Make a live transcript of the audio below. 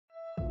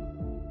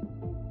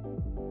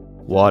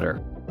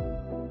water,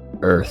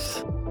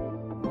 earth,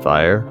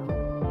 fire,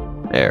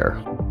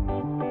 air.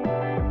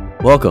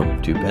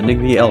 Welcome to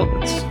Bending the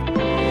Elements.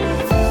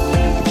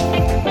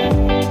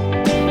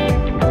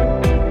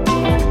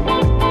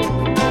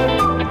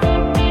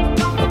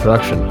 A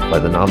production by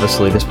the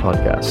Novice Latest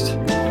Podcast.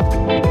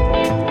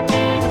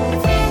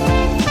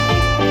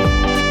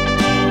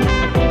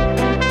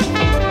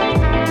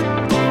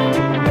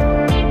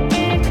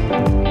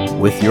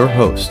 With your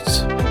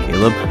hosts,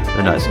 Caleb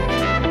and Isaac.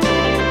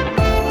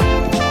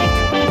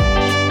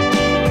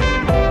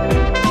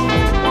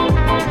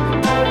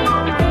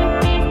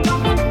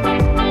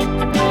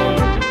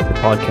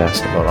 The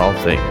podcast about all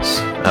things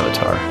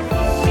Avatar.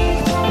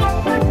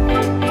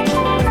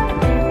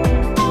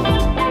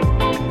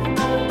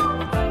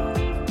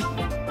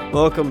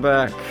 Welcome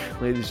back,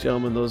 ladies and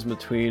gentlemen, those in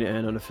between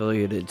and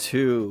unaffiliated,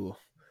 to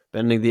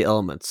Bending the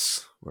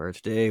Elements, where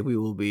today we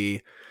will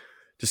be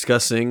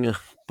discussing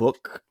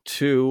Book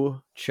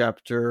 2,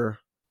 Chapter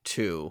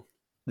 2,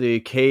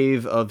 The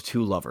Cave of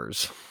Two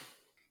Lovers.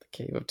 The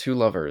Cave of Two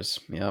Lovers,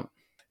 yep.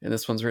 And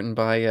this one's written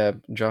by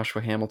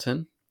Joshua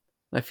Hamilton.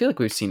 I feel like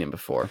we've seen him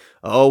before.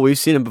 Oh, we've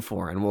seen him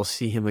before, and we'll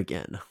see him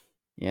again.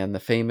 Yeah, and the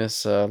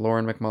famous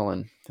Lauren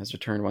McMullen has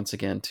returned once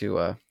again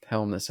to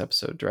helm this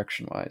episode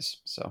direction-wise.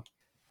 So,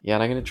 yeah,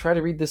 and I'm going to try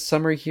to read this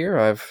summary here.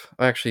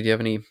 Do you have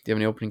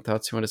any opening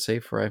thoughts you want to say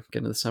before I get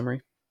into the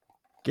summary?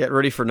 Get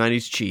ready for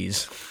 90s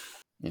cheese.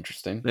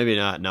 Interesting. Maybe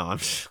not. No, I'm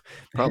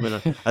probably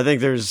not. I think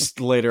there's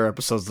later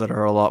episodes that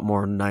are a lot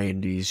more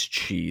 90s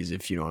cheese,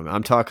 if you know what I mean.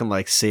 I'm talking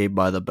like Saved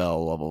by the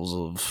Bell levels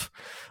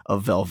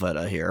of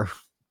Velveeta here.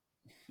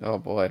 Oh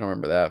boy, I don't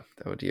remember that.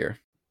 Oh dear.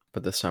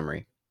 But the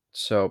summary.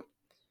 So,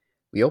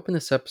 we open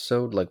this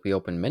episode like we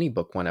open many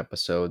Book 1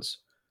 episodes,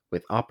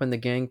 with Appa and the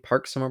gang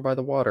parked somewhere by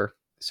the water,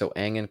 so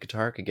Aang and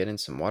Katara could get in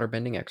some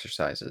waterbending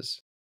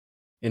exercises.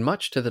 And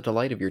much to the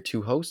delight of your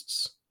two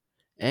hosts,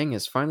 Aang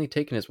has finally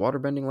taken his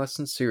waterbending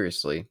lessons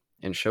seriously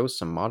and shows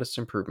some modest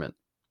improvement.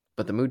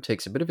 But the mood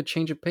takes a bit of a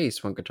change of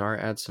pace when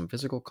Katara adds some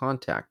physical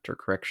contact or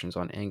corrections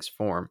on Aang's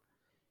form,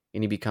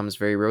 and he becomes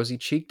very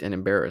rosy-cheeked and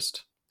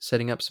embarrassed,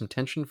 setting up some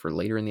tension for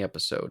later in the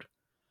episode.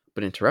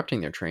 But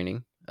interrupting their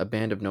training, a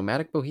band of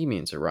nomadic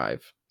bohemians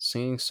arrive,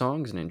 singing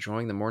songs and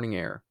enjoying the morning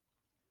air.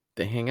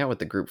 They hang out with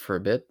the group for a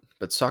bit,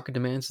 but Sokka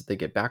demands that they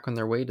get back on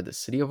their way to the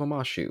city of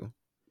Omashu.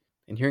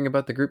 And hearing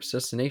about the group's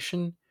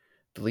destination,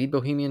 the lead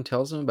bohemian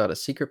tells them about a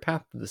secret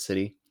path to the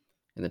city,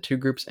 and the two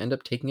groups end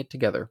up taking it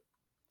together.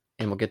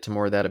 And we'll get to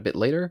more of that a bit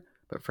later,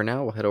 but for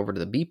now we'll head over to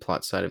the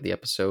B-plot side of the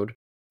episode,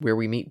 where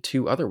we meet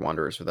two other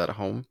wanderers without a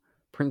home,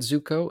 Prince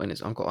Zuko and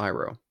his uncle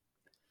Iroh.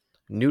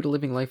 New to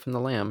living life in the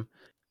Lam,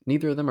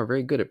 neither of them are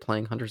very good at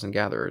playing hunters and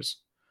gatherers.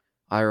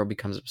 Iroh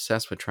becomes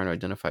obsessed with trying to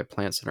identify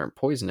plants that aren't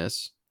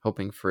poisonous,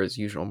 hoping for his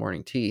usual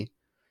morning tea,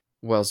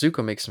 while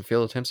Zuko makes some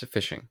failed attempts at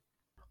fishing.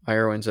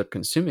 Iroh ends up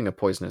consuming a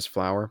poisonous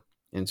flower,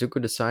 and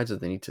Zuko decides that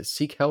they need to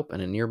seek help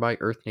in a nearby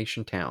Earth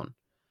Nation town.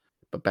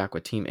 But back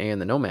with Team A and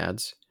the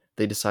Nomads,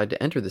 they decide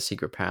to enter the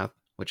secret path,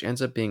 which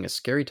ends up being a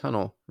scary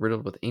tunnel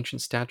riddled with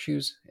ancient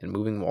statues and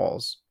moving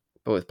walls.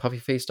 But with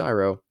puffy-faced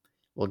Iroh,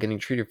 while getting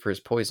treated for his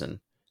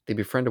poison, they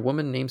befriend a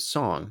woman named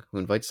Song, who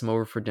invites them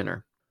over for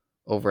dinner.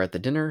 Over at the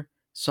dinner,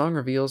 Song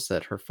reveals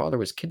that her father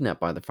was kidnapped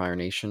by the Fire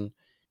Nation,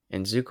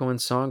 and Zuko and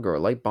Song grow a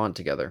light bond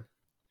together.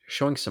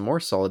 Showing some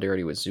more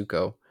solidarity with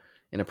Zuko,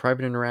 in a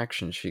private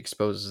interaction, she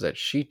exposes that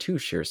she too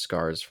shares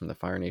scars from the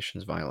Fire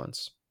Nation's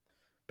violence.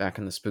 Back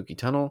in the spooky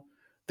tunnel,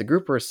 the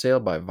group are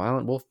assailed by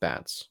violent wolf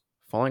bats,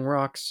 falling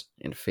rocks,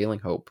 and failing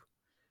hope.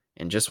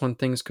 And just when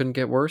things couldn't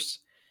get worse,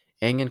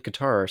 Aang and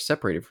Katara are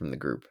separated from the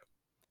group.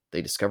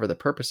 They discover the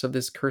purpose of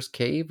this cursed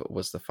cave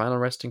was the final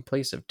resting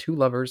place of two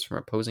lovers from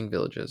opposing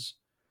villages.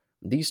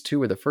 These two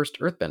were the first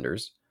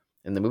earthbenders,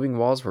 and the moving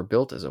walls were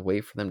built as a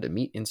way for them to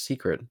meet in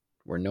secret,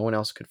 where no one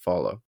else could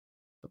follow.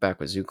 But back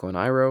with Zuko and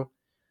Iroh,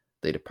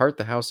 they depart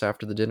the house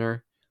after the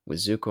dinner, with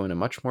Zuko in a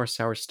much more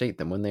sour state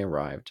than when they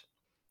arrived.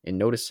 And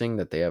noticing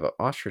that they have an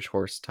ostrich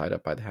horse tied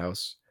up by the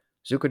house,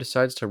 Zuko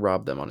decides to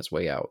rob them on his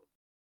way out.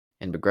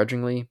 And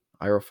begrudgingly,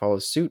 Iroh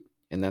follows suit,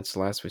 and that's the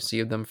last we see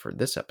of them for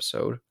this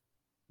episode.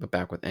 But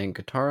back with Aang and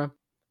Katara,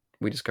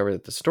 we discover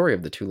that the story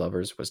of the two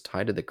lovers was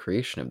tied to the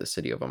creation of the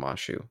city of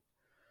Omashu.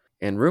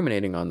 And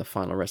ruminating on the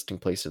final resting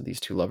place of these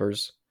two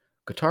lovers,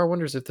 Katara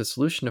wonders if the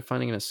solution to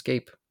finding an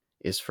escape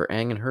is for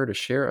Aang and her to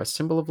share a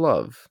symbol of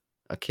love,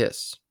 a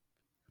kiss.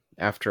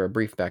 After a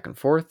brief back and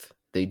forth,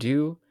 they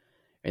do,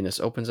 and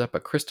this opens up a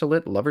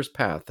crystal-lit lover's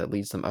path that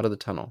leads them out of the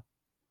tunnel.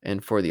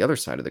 And for the other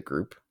side of the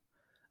group,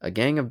 a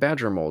gang of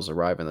badger moles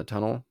arrive in the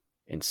tunnel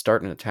and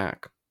start an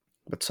attack.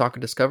 But Sokka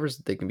discovers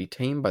that they can be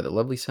tamed by the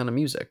lovely sound of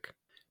music.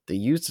 They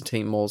use the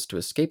tame moles to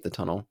escape the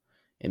tunnel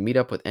and meet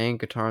up with Aang and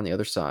Katara on the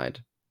other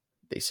side.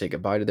 They say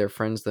goodbye to their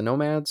friends the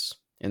Nomads,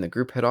 and the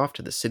group head off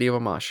to the city of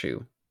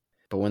Omashu.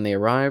 But when they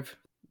arrive,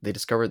 they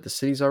discover that the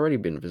city's already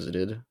been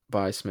visited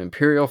by some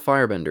Imperial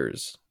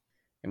firebenders.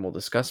 And we'll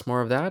discuss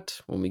more of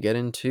that when we get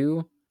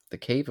into the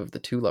Cave of the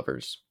Two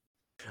Lovers.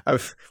 Would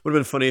have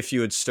been funny if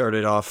you had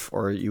started off,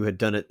 or you had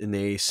done it in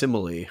a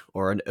simile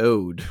or an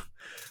ode.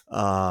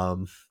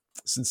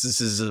 since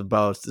this is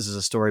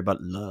a story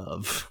about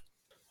love.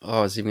 Oh,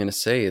 I was even gonna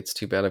say it's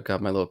too bad I've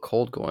got my little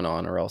cold going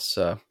on, or else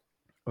I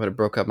would have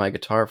broke up my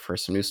guitar for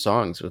some new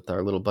songs with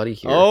our little buddy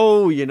here.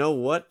 Oh, you know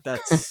what?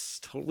 That's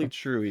totally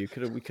true. We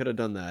could have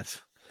done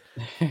that.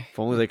 If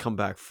only they come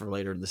back for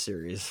later in the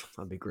series,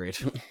 that'd be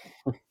great.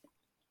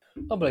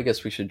 Oh, but I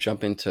guess we should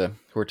jump into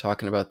who we're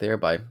talking about there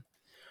by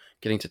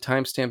getting to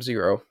timestamp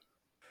 0.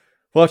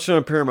 Watch it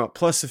on Paramount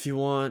Plus if you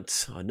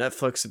want, on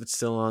Netflix if it's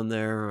still on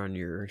there, on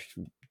your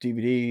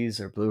DVDs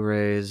or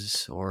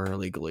Blu-rays, or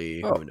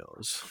illegally. Oh. Who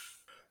knows?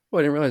 Well,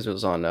 I didn't realize it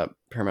was on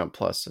Paramount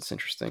Plus. That's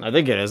interesting. I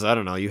think it is. I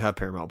don't know. You have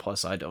Paramount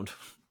Plus. I don't.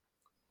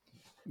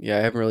 Yeah,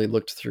 I haven't really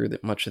looked through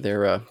much of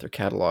their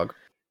catalog.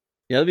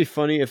 Yeah, it'd be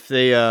funny if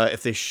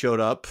they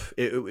showed up.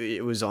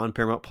 It was on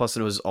Paramount Plus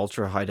and it was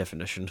ultra high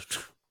definition.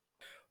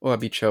 Oh, I'd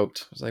be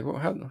choked. I was like,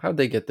 well, how'd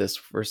they get this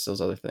versus those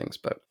other things?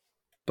 But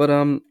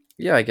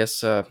yeah, I guess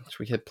should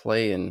we hit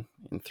play in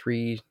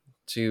 3,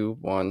 2,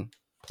 1,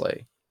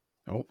 play.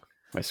 Oh,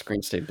 my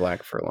screen stayed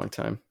black for a long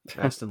time.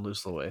 Fast and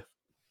loose away.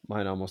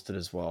 Mine almost did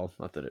as well.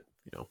 Not that it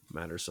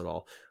matters at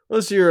all.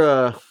 What's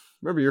your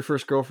remember your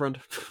first girlfriend?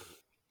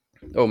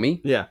 Oh,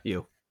 me? Yeah,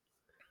 you.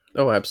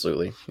 Oh,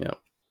 absolutely. Yeah.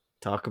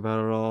 Talk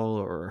about it all,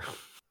 or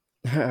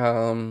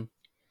I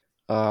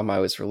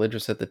was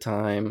religious at the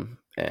time,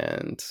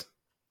 and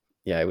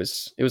yeah, it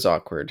was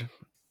awkward.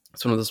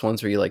 It's one of those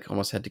ones where you like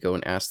almost had to go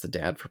and ask the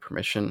dad for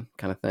permission,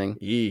 kind of thing.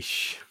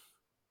 yeesh.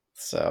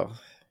 So,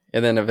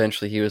 and then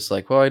eventually he was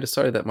like, "Well, I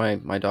decided that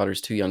my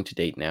daughter's too young to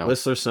date now,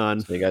 Whistler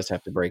son. so you guys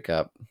have to break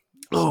up."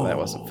 So that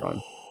wasn't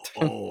fun.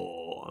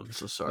 Oh, I'm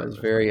so sorry. It was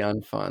very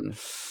unfun.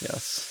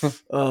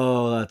 Yes.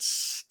 Oh,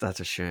 that's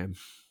a shame.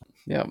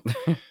 Yeah.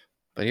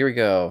 But here we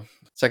go.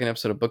 Second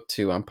episode of book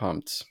 2. I'm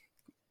pumped.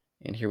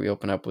 And here we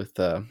open up with,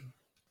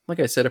 like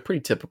I said, a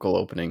pretty typical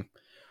opening.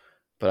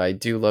 But I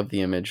do love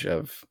the image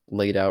of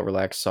laid out,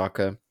 relaxed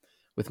Sokka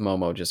with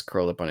Momo just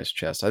curled up on his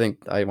chest. I think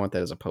I want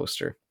that as a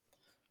poster.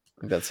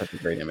 I think that's such a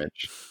great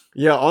image.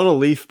 Yeah, on a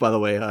leaf, by the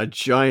way, a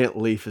giant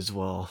leaf as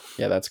well.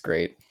 Yeah, that's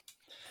great.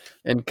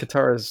 And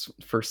Katara's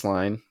first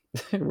line,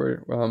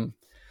 where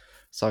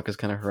Sokka's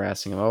kind of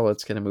harassing him. Oh,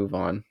 let's get a move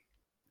on.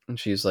 And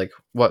she's like,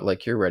 "What?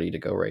 Like you're ready to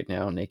go right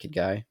now, naked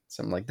guy?"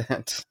 Something like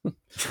that.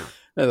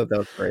 I thought that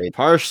was great.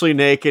 Partially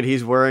naked,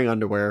 he's wearing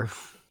underwear.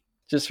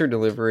 Just her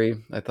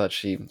delivery, I thought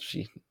she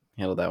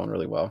handled that one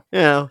really well.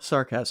 Yeah,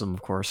 sarcasm,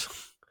 of course.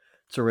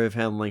 It's her way of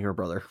handling her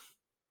brother.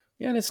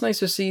 Yeah, and it's nice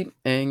to see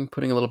Aang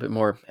putting a little bit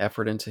more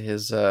effort into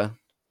his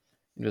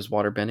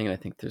water bending, and I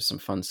think there's some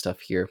fun stuff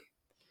here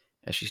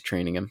as she's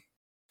training him.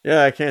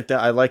 Yeah, I can't.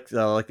 I like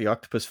the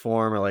octopus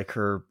form. I like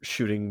her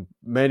shooting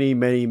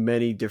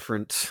many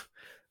different.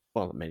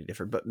 Well, not many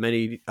different, but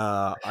many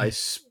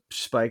ice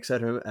spikes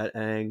at him at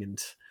Aang,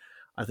 and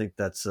I think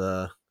that's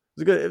it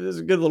was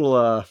a good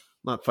little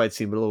not fight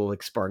scene, but a little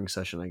like sparring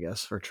session, I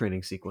guess, or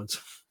training sequence.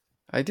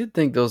 I did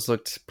think those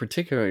looked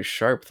particularly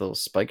sharp,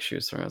 those spike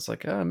shoots. I was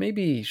like,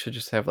 maybe you should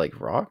just have like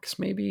rocks,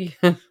 maybe,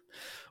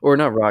 or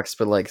not rocks,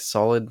 but like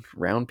solid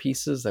round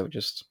pieces that would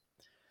just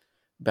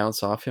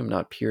bounce off him,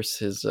 not pierce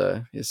his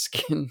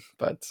skin.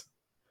 But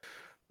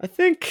I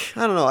think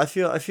I don't know. I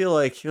feel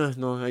like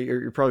no,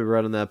 you're probably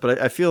right on that,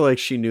 but I feel like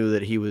she knew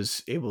that he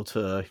was able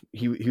to.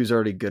 He was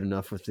already good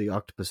enough with the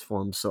octopus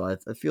form, so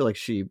I feel like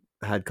she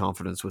had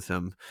confidence with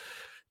him,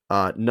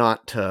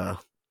 not to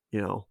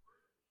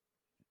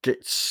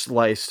get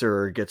sliced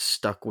or get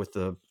stuck with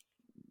the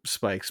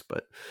spikes.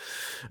 But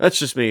that's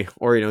just me.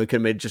 Or he could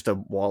have made just a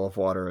wall of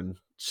water and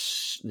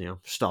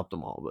stopped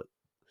them all.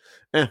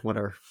 But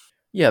whatever.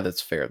 yeah,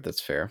 that's fair. That's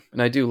fair.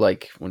 And I do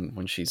like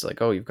when she's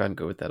like, "Oh, you've got to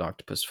go with that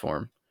octopus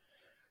form."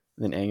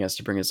 And then Aang has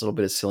to bring his little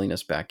bit of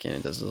silliness back in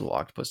and does a little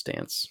octopus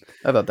dance.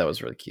 I thought that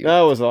was really cute.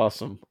 That was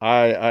awesome.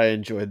 I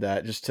enjoyed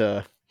that. Just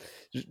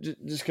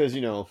because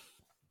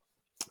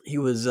he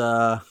was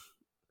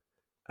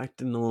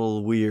acting a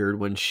little weird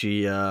when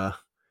she kind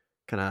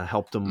of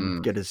helped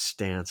him get his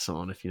stance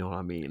on, if you know what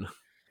I mean.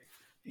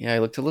 Yeah, I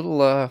looked a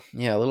little a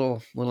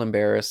little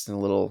embarrassed and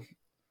a little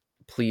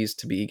pleased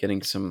to be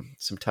getting some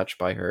touch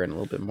by her and a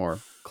little bit more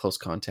close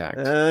contact.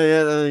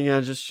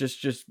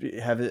 Just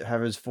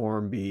have his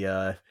form be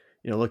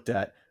looked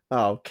at.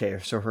 Oh, okay,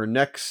 so her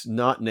neck's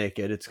not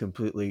naked; it's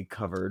completely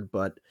covered,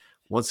 but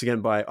once again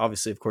by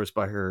obviously, of course,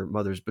 by her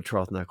mother's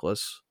betrothed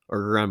necklace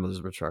or her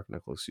grandmother's betrothed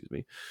necklace, excuse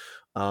me,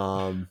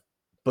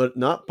 but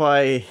not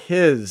by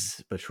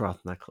his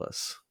betrothed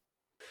necklace.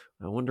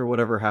 I wonder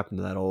whatever happened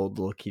to that old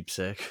little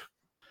keepsake.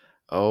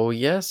 Oh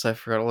yes, I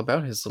forgot all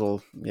about his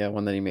little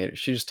one that he made.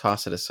 She just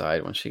tossed it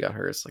aside when she got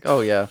hers. Like, oh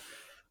yeah,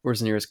 where's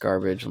the nearest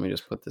garbage? Let me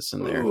just put this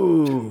in there.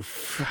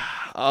 Oof.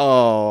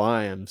 Oh,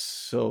 I am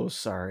so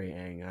sorry,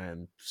 Aang. I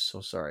am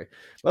so sorry.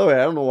 By the way,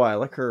 I don't know why. I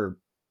like her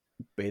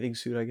bathing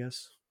suit, I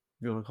guess,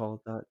 if you want to call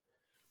it that.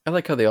 I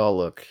like how they all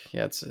look.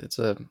 Yeah, this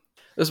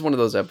is one of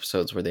those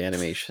episodes where the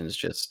animation is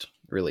just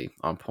really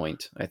on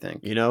point, I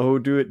think. You know who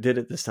did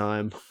it this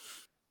time?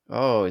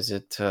 Oh, is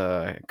it?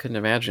 I couldn't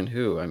imagine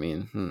who. I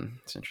mean,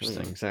 it's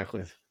interesting.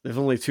 Exactly. There's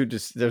only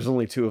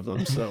two of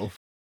them, so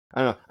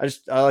I don't know.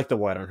 I like the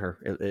white on her.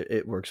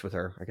 It works with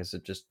her. I guess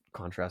it just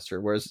contrasts her.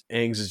 Whereas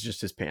Aang's is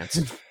just his pants.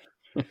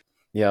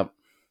 Yep.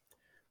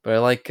 But I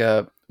like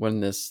when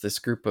this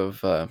group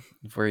of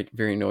very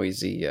very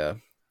noisy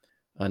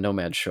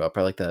nomads show up.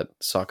 I like that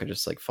Sokka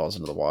just like falls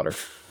into the water.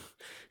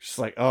 Just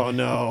like, oh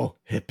no,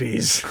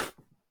 hippies.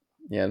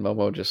 Yeah, and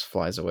Momo just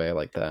flies away. I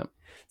like that.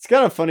 It's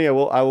kind of funny. I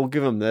will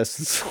give him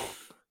this.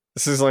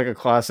 This is like a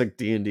classic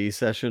D&D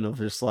session of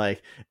just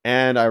like,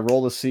 and I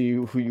roll to see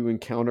who you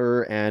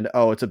encounter, and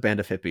oh, it's a band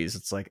of hippies.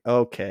 It's like,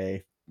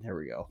 okay, there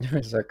we go.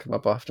 Does that come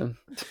up often?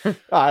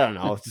 I don't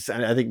know. It's just,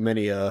 I think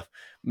many a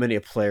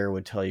player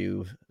would tell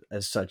you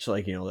as such.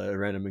 Like, you know, the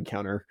random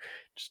encounter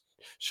just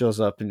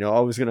shows up, and you're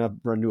always gonna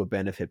run into a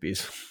band of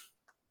hippies.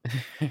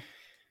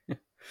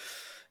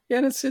 Yeah,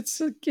 and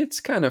it's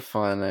kind of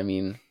fun. I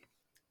mean,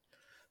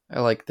 I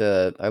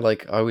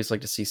always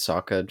like to see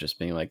Sokka just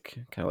being like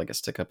kind of like a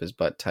stick up his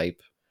butt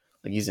type.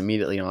 Like he's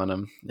immediately on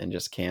them and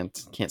just can't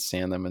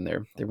stand them and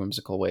their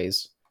whimsical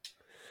ways.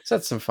 So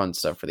that's some fun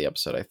stuff for the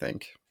episode, I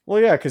think.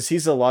 Well, yeah, because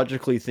he's a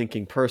logically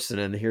thinking person,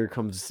 and here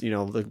comes, you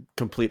know, the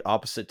complete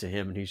opposite to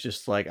him, and he's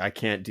just like, I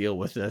can't deal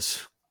with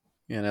this.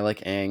 Yeah, and I like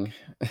Aang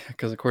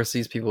because of course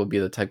these people would be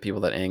the type of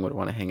people that Aang would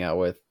want to hang out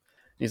with.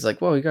 He's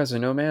like, "Well, you guys are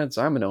nomads.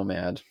 I'm a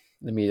nomad."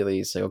 And immediately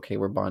he's like, "Okay,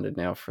 we're bonded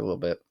now for a little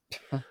bit."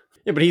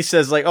 Yeah, but he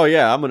says like, "Oh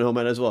yeah, I'm a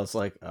nomad as well." It's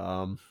like,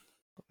 I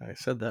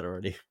said that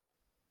already.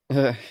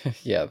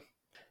 Yeah,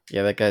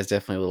 that guy's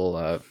definitely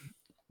a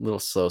little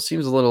slow.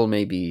 Seems a little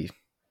maybe,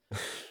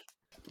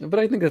 but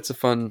I think that's a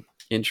fun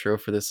intro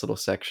for this little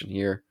section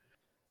here.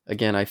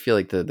 Again, I feel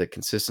like the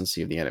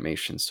consistency of the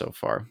animation so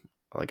far.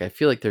 Like I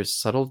feel like there's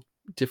subtle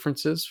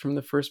differences from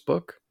the first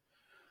book,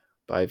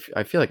 but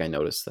I feel like I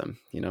noticed them.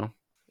 You know?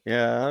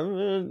 Yeah,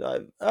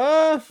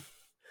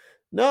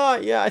 no,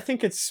 yeah, I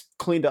think it's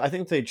cleaned up. I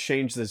think they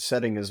changed the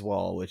setting as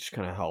well, which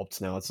kind of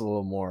helped. Now it's a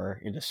little more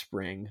into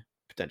spring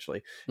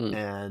potentially, Hmm.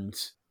 and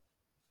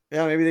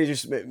yeah, maybe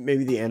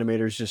the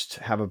animators just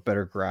have a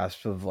better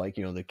grasp of, like,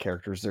 you know, the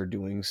characters they're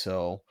doing.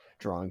 So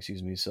drawing,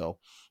 excuse me. So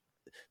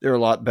they're a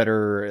lot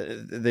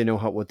better. They know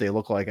what they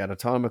look like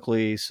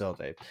anatomically, so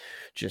they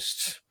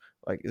just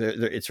like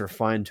it's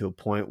refined to a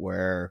point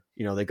where,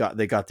 you know, they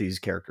got these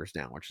characters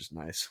down, which is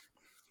nice.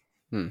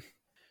 Hmm.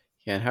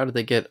 Yeah, and how did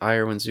they get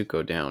Iroh and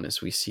Zuko down?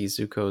 As we see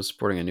Zuko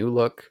sporting a new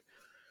look,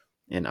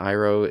 and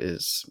Iroh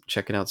is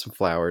checking out some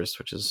flowers,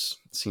 which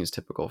seems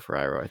typical for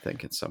Iroh, I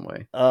think, in some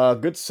way.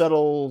 Good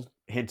subtle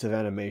hint of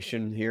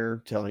animation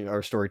here, telling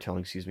our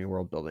storytelling, excuse me,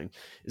 world building,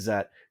 is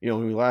that, you know,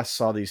 when we last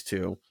saw these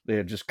two, they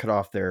had just cut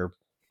off their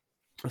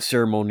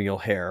ceremonial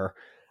hair,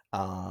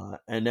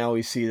 and now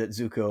we see that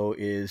Zuko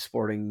is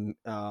sporting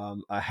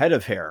a head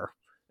of hair,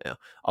 yeah,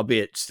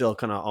 albeit still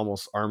kind of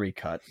almost army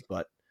cut,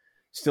 but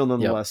still Yep.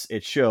 nonetheless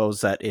it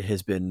shows that it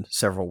has been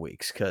several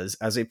weeks. Because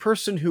as a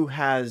person who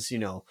has, you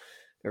know,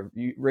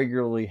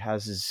 regularly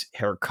has his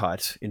hair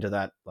cut into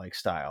that like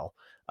style,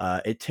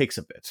 it takes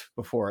a bit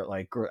before it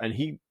like and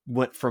he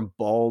went from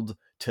bald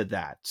to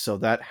that, so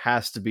that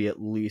has to be at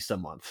least a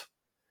month.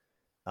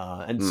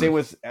 And Hmm. same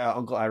with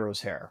Uncle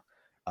Iroh's hair.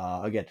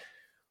 Again,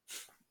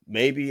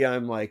 maybe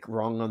I'm like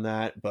wrong on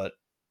that, but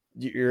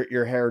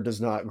your hair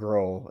does not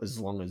grow as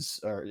long as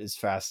or as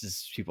fast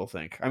as people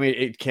think. I mean,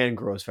 it can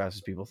grow as fast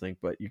as people think,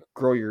 but you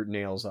grow your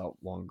nails out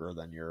longer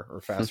than your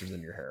or faster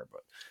than your hair.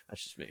 But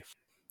that's just me.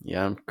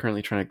 Yeah, I'm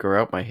currently trying to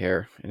grow out my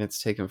hair, and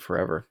it's taken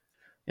forever.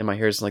 And my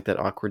hair is in like that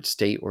awkward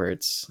state where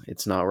it's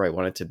not where I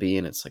want it to be,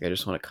 and it's like I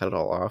just want to cut it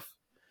all off.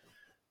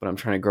 But I'm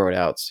trying to grow it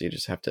out, so you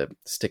just have to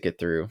stick it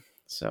through.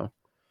 So,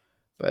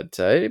 but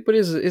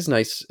it's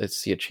nice to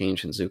see a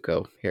change in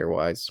Zuko hair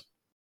wise.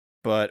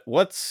 But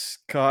what's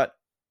caught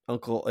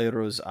Uncle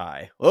Iroh's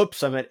eye?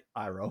 Oops, I meant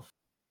Iroh.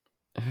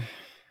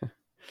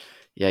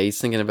 Yeah, he's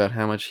thinking about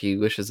how much he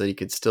wishes that he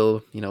could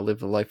still,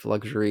 live a life of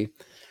luxury,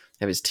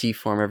 have his tea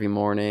farm every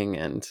morning,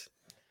 and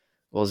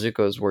well,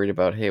 Zuko's worried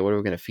about, hey, what are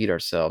we going to feed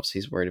ourselves?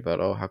 He's worried about,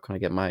 oh, how can I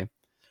get my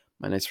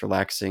nice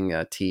relaxing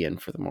tea in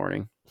for the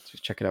morning? So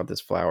he's checking out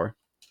this flower,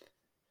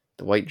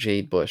 the white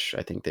jade bush,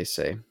 I think they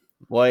say.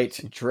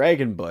 White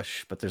dragon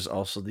bush, but there's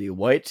also the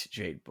white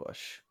jade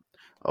bush.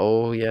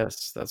 Oh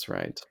yes, that's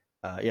right.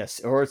 Yes,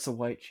 or it's a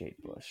white jade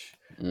bush.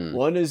 Mm.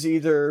 One is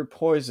either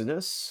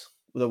poisonous,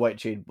 the white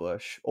jade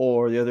bush,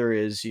 or the other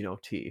is, you know,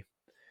 tea.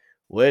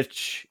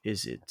 Which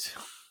is it?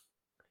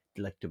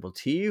 Delectable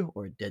tea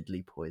or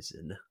deadly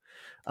poison?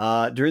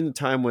 During the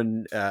time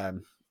when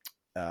Iroh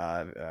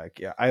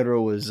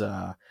was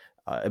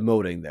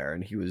emoting there,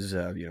 and he was,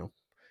 you know,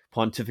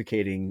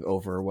 pontificating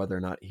over whether or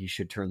not he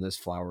should turn this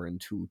flower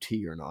into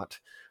tea or not.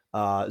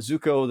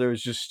 Zuko, there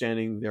was just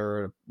standing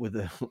there with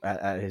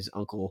at his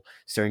uncle,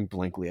 staring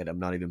blankly at him,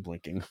 not even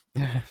blinking.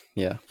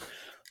 Yeah,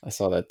 I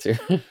saw that too.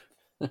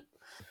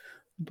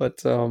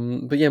 But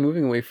yeah,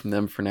 moving away from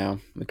them for now,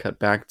 we cut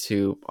back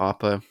to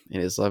Appa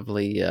and his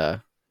lovely.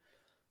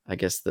 I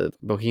guess the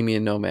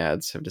Bohemian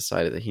nomads have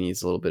decided that he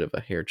needs a little bit of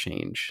a hair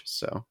change.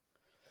 So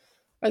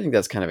I think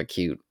that's kind of a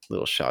cute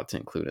little shot to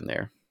include in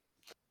there.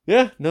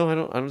 Yeah, no, I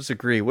don't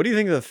disagree. What do you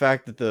think of the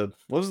fact that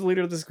what was the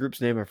leader of this group's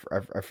name?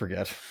 I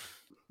forget.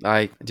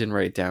 I didn't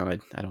write it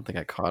down. I don't think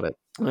I caught it.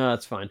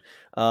 That's fine.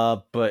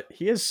 But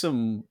he has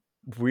some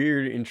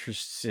weird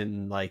interests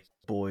in like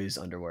boys'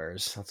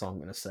 underwears. That's all I'm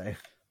gonna say.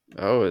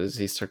 Oh, does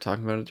he start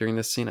talking about it during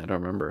this scene? I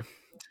don't remember.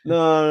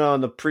 No.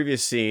 In the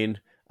previous scene,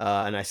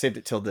 and I saved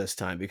it till this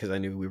time because I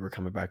knew we were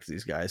coming back to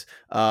these guys.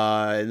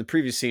 In the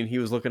previous scene, he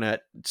was looking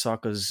at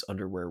Sokka's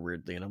underwear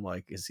weirdly, and I'm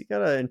like, is he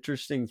got an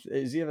interesting?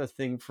 Is he have a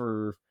thing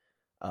for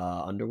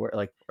underwear,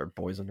 like or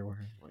boys'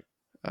 underwear? Like,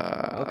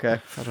 okay.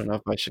 I don't know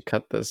if I should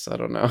cut this. I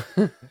don't know.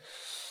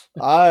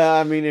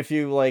 I mean, if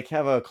you like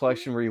have a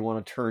collection where you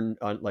want to turn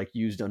on like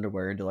used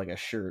underwear into like a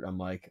shirt, I'm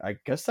like, I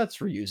guess that's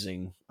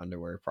reusing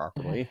underwear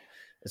properly.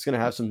 It's gonna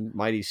have some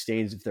mighty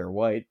stains if they're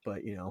white,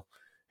 but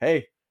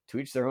hey, to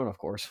each their own, of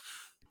course.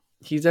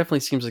 He definitely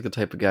seems like the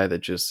type of guy that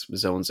just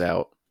zones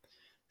out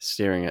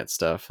staring at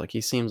stuff. Like he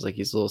seems like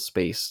he's a little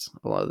spaced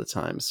a lot of the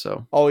time.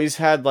 So Oh, he's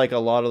had like a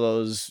lot of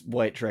those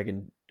white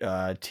dragon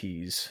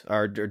teas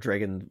or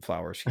dragon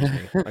flowers, excuse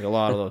me, like a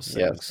lot of those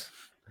yes. things.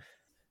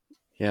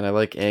 Yeah, and I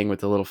like Aang with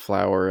the little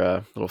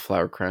flower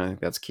crown. I think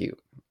that's cute.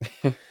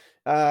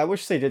 I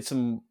wish they did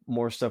some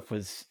more stuff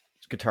with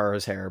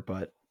Katara's hair,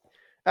 but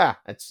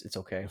it's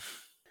okay.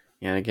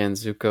 Yeah, and again, not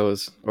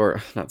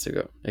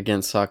Zuko. Again,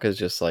 Sokka's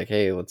just like,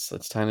 hey, let's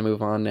time to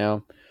move on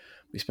now.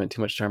 We spent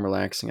too much time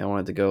relaxing. I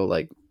wanted to go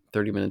like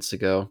 30 minutes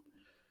ago,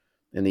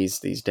 and these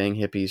dang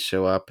hippies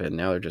show up, and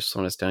now they're just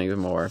slowing us down even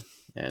more.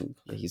 And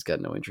he's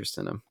got no interest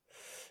in them.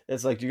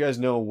 It's like, do you guys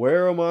know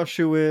where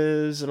Omashu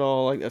is and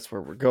all? Like, that's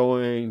where we're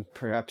going.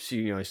 Perhaps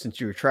since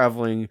you were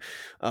traveling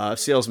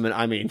salesman,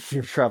 I mean,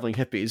 you're traveling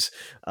hippies.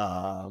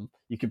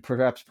 You could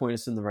perhaps point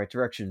us in the right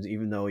directions,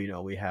 even though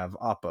we have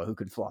Appa who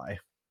could fly.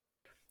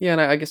 Yeah,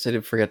 and I guess I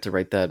did forget to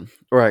write that,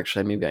 or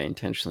actually, maybe I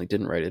intentionally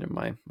didn't write it in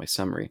my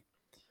summary.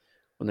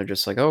 When they're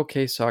just like, oh,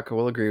 okay, Sokka,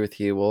 we'll agree with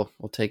you. We'll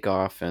take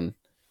off, and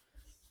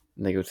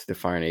they go to the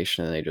Fire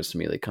Nation, and they just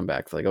immediately come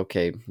back. They're like,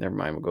 okay, never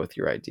mind. We'll go with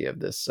your idea of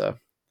this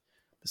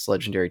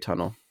legendary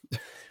tunnel.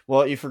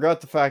 Well, you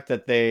forgot the fact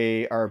that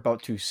they are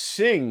about to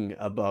sing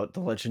about the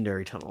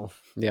legendary tunnel.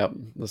 Yep,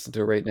 listen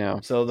to it right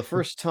now. So the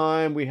first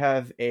time we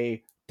have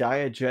a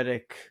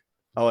diegetic.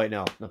 Oh wait,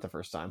 no, not the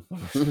first time.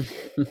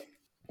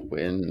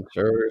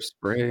 Winter,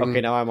 spring. Okay,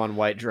 now I'm on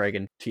White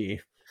Dragon tea.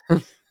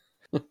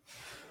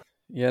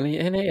 Yeah,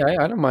 and hey,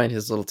 I don't mind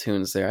his little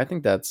tunes there. I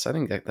think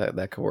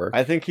that could work.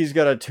 I think he's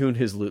got to tune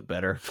his lute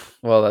better.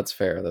 Well, that's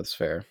fair. That's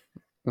fair.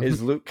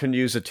 His lute can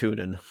use a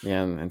tuning.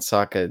 Yeah, and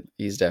Sokka,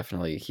 he's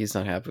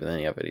not happy with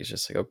any of it. He's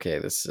just like, okay,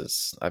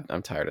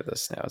 I'm tired of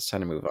this now. It's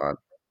time to move on.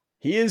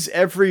 He is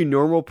every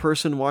normal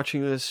person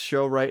watching this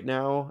show right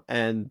now,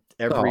 and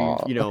every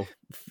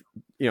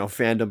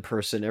fandom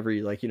person,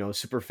 every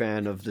super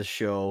fan of the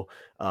show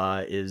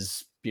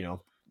is the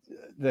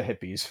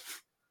hippies.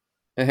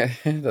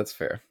 That's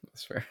fair.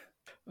 That's fair.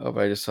 Oh,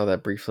 but I just saw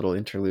that brief little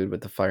interlude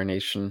with the Fire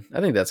Nation.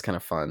 I think that's kind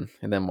of fun.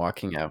 And then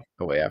walking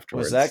away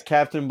afterwards. Was that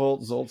Captain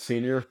Bolt Zolt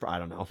Sr.? I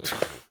don't know.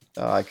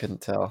 I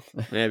couldn't tell.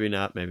 Maybe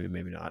not. Maybe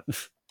not.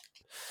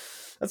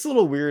 That's a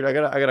little weird. I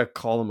gotta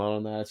call them out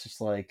on that. It's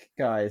just like,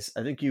 guys,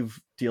 I think you've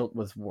dealt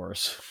with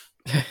worse.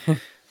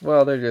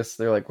 Well, they're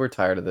like, we're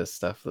tired of this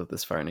stuff with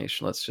this Fire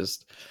Nation. Let's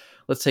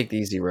take the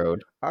easy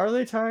road. Are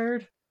they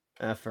tired?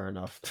 Fair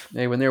enough.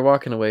 Hey, when they're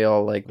walking away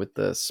all like with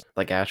this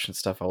like ash and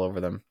stuff all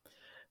over them,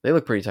 they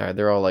look pretty tired.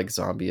 They're all like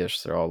zombie-ish.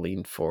 They're all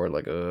leaned forward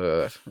like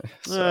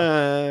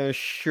So.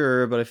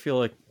 Sure, but I feel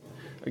like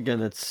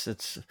again it's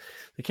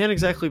they can't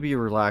exactly be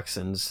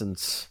relaxing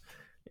since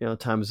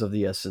time is of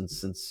the essence,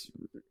 since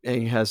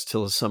Aang has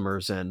till the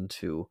summer's end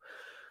to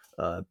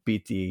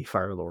beat the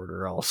Fire Lord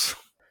or else.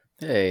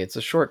 Hey, it's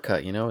a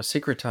shortcut, a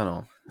secret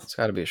tunnel. It's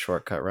got to be a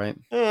shortcut, right?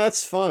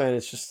 That's fine.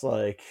 It's just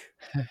like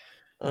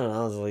I don't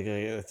know. Like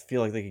I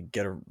feel like they could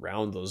get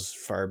around those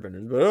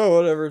firebenders, but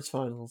whatever. It's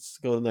fine. Let's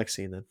go to the next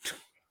scene then.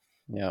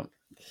 Yeah.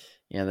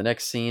 The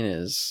next scene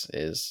is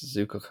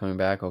Zuko coming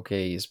back.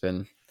 Okay, he's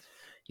been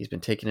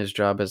taking his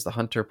job as the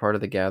hunter part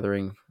of the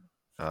gathering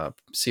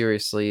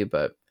seriously,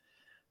 but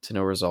to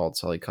no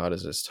results. All he caught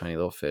is this tiny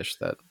little fish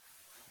that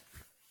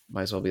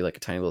might as well be like a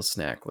tiny little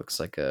snack. Looks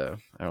like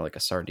like a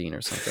sardine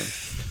or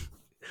something.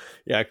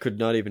 Yeah, I could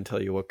not even tell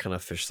you what kind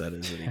of fish that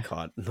is that he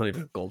caught. Not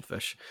even a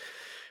goldfish.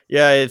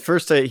 Yeah, at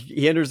first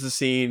he enters the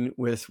scene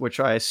with, which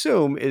I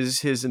assume is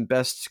his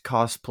best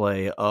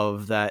cosplay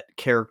of that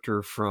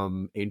character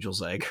from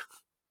Angel's Egg.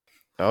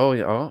 Oh,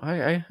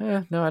 I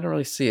no, I don't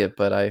really see it,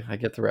 but I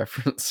get the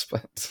reference.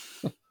 But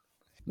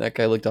that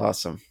guy looked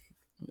awesome.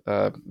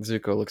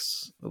 Zuko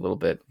looks a little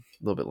bit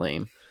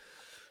lame.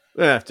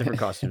 Yeah, different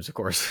costumes, of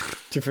course,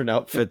 different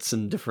outfits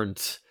and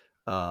different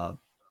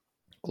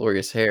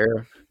glorious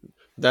hair.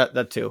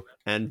 That too,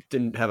 and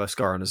didn't have a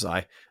scar on his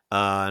eye.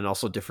 And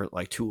also different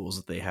like tools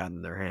that they had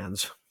in their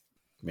hands.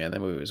 Man,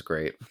 that movie was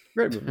great.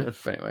 Great movie.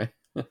 But anyway,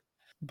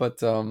 but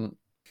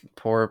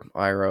poor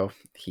Iroh,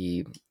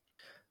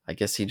 I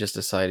guess he just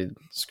decided,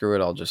 screw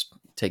it, I'll just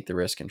take the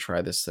risk and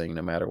try this thing,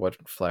 no matter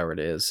what flower it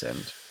is. And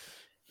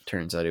it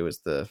turns out was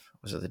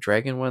it the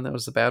dragon one that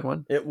was the bad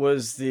one? It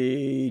was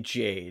the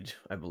jade,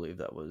 I believe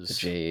that was the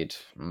jade.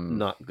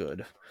 Not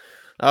good.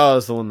 Oh,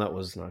 that's the one that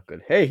was not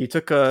good. Hey, he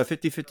took a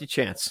 50-50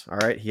 chance. All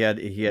right, he had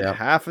Yeah,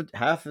 half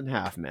and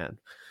half, man.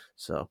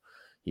 So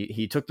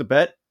he took the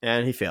bet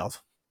and he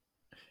failed.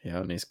 yeah,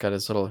 and he's got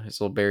his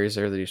little berries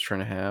there that he's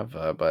trying to have,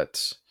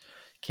 but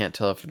can't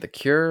tell if the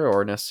cure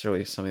or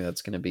necessarily something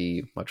that's going to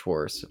be much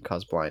worse and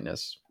cause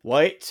blindness.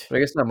 White But I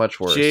guess not much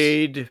worse.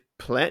 jade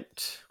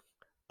plant,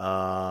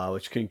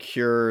 which can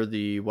cure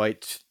the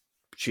white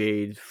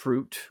jade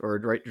fruit or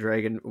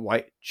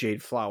white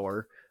jade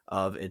flower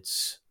of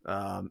its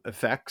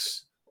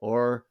effects,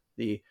 or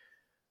the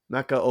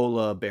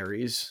macaola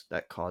berries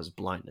that cause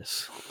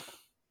blindness.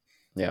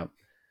 Yeah,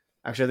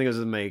 Actually, I think it was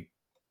the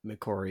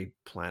Macori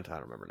plant. I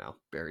don't remember now.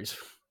 Berries.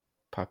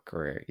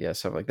 Pakore, yeah,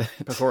 something like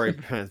that.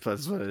 Pacori plant.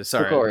 That's what it is.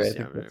 Sorry. Pakore, I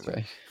think that's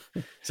right.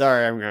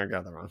 Sorry, I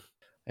got that wrong.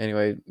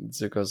 Anyway,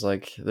 Zuko's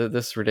like,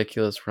 this is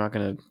ridiculous. We're not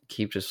going to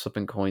keep just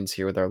flipping coins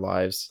here with our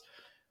lives.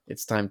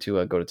 It's time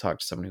to go to talk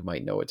to someone who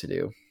might know what to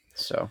do.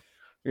 So,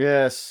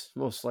 Yes,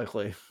 most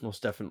likely.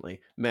 Most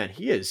definitely. Man,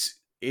 he is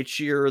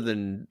itchier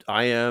than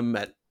I am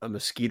at a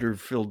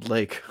mosquito-filled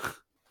lake.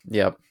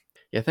 yep.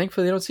 Yeah,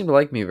 thankfully they don't seem to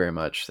like me very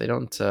much. They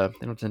don't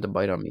tend to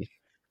bite on me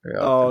very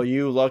Oh, often.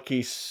 you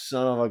lucky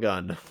son of a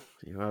gun.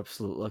 You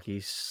absolute lucky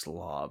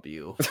slob,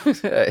 you.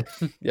 Yeah,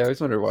 I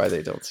always wonder why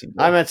they don't seem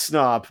to. I meant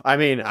snob. I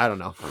mean, I don't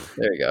know.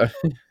 There you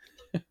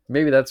go.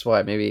 Maybe that's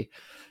why. Maybe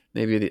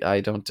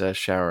I don't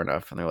shower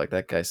enough, and they're like,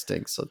 that guy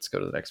stinks. Let's go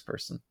to the next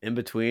person. In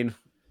between,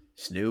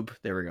 Snoob.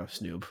 There we go,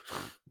 Snoob.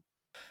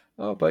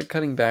 Oh, but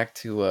cutting back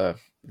to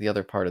the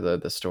other part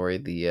of the story,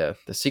 the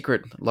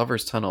secret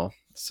lovers tunnel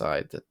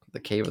side, the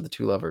cave of the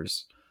two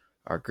lovers.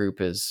 Our group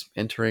is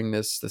entering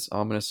this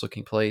ominous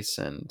looking place,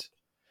 and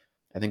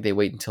I think they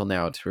wait until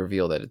now to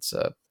reveal that it's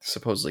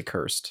supposedly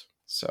cursed.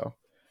 So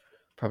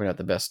probably not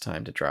the best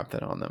time to drop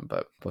that on them,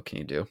 but what can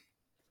you do?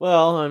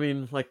 Well, I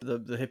mean, like the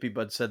hippie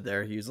bud said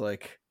there, he's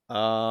like,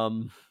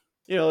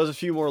 there's a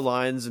few more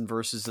lines and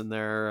verses in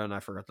there, and I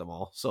forgot them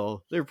all.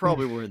 So they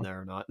probably were in there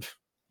or not.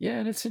 Yeah,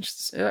 and it's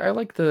interesting. I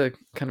like the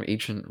kind of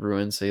ancient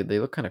ruins. They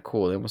look kind of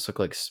cool. They almost look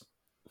like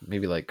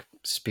maybe like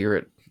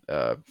spirit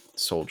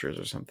soldiers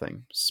or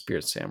something,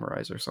 spirit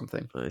samurais or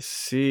something. I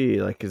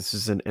see. Like this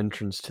is an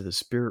entrance to the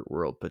spirit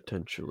world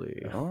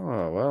potentially.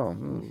 Oh well,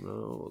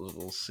 No,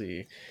 we'll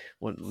see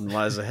what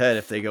lies ahead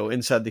if they go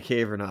inside the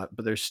cave or not.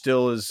 But there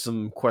still is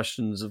some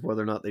questions of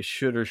whether or not they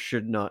should or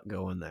should not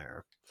go in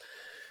there.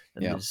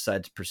 And Yeah. they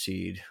decide to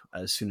proceed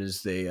as soon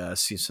as they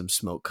see some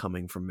smoke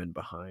coming from in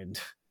behind.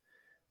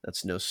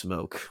 That's no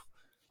smoke,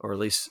 or at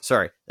least,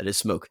 sorry, that is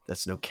smoke.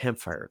 That's no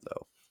campfire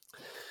though.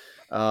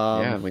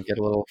 Yeah, and we get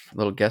a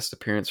little guest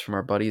appearance from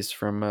our buddies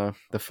from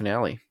the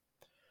finale.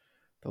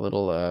 The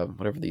little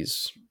whatever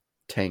these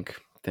tank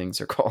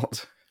things are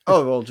called.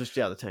 Oh well, just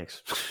the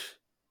tanks.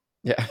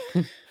 Yeah.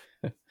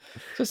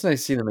 Just nice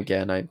to see them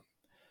again. I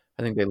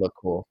think they look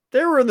cool.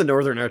 They were in the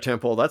Northern Air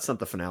Temple. That's not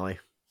the finale.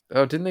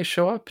 Oh, didn't they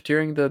show up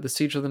during the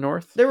Siege of the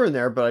North? They were in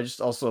there, but I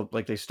just also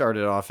like they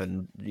started off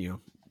in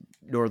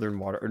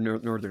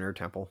Northern Air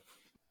Temple.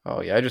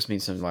 Oh yeah, I just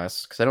mean some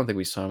last because I don't think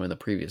we saw him in the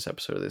previous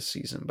episode of this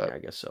season, but Yeah, I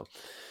guess so.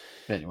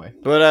 Anyway,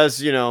 but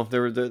as you know,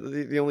 there were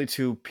the only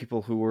two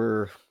people who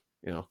were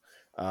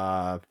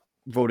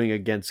voting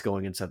against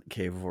going inside the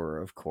cave were,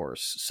 of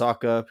course,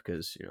 Sokka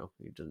because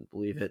he didn't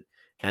believe it,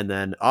 and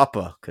then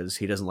Appa because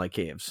he doesn't like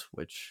caves,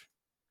 which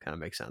kind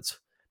of makes sense.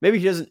 Maybe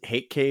he doesn't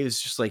hate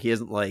caves, just like he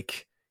doesn't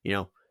like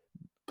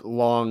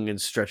long and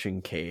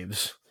stretching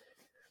caves.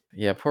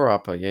 Yeah, poor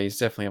Appa. Yeah, he's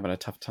definitely having a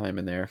tough time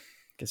in there.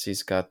 Guess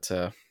he's got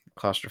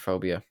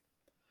claustrophobia.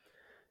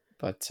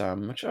 But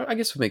which I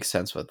guess would make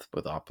sense with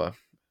Appa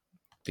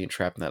being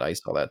trapped in that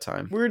ice all that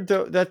time. Weird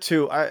though, that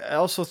too. I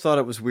also thought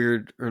it was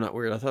weird, or not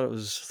weird. I thought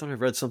I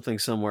read something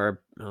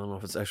somewhere. I don't know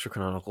if it's extra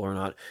canonical or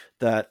not.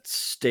 That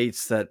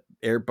states that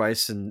air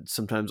bison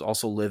sometimes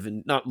also live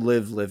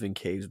in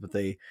caves, but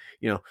they,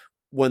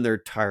 when they're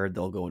tired,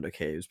 they'll go into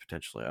caves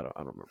potentially. I don't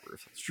remember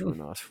if that's true or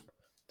not.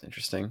 It's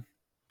interesting.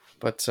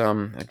 But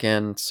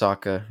again,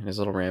 Sokka and his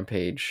little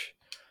rampage.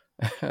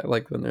 I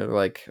like when they're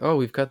like, "Oh,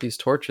 we've got these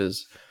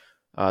torches.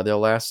 They'll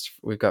last.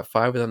 We've got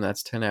 5 of them.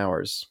 That's 10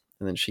 hours."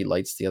 And then she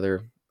lights the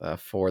other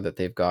 4 that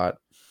they've got,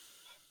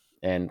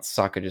 and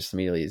Sokka just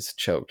immediately is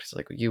choked. He's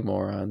like, "You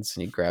morons!"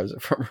 And he grabs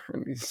it from her.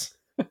 And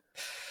I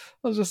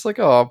was just like,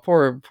 "Oh,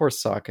 poor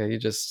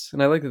Sokka."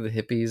 And I like that the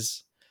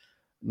hippies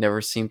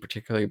never seem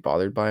particularly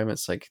bothered by him.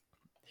 It's like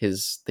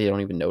they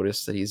don't even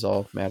notice that he's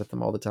all mad at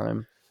them all the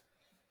time.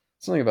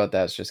 Something about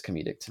that's just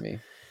comedic to me.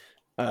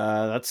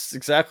 That's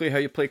exactly how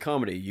you play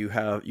comedy.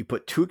 You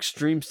put two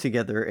extremes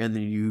together, and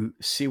then you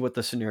see what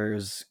the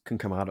scenarios can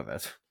come out of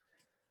it.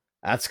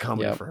 That's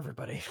comedy for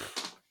everybody.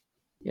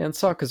 Yeah, and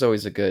Sokka's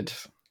always a good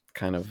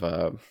kind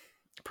of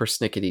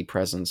persnickety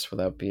presence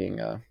without being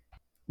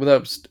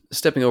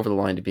stepping over the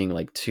line to being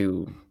like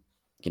too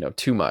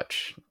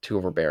much, too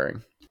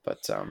overbearing.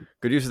 But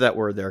good use of that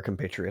word there,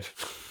 compatriot.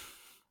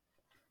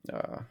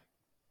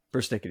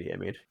 Persnickety, I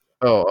mean.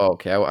 Oh,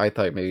 okay. I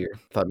thought maybe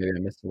I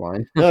missed the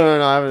line. No.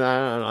 I don't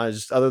know. I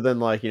just, other than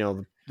like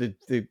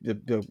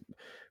the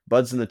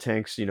buds in the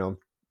tanks,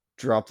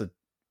 drop the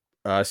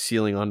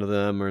sealing onto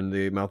them or in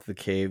the mouth of the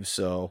cave.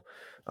 So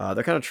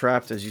they're kind of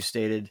trapped, as you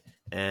stated,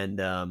 and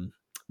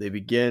they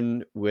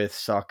begin with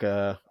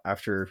Sokka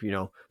after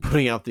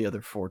putting out the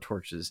other four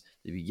torches.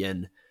 He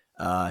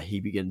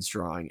begins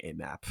drawing a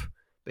map,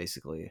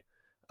 basically,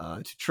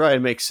 to try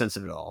and make sense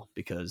of it all,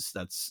 because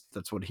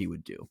that's what he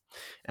would do.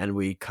 And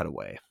we cut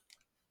away.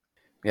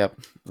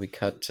 Yep, we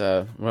cut.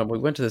 When we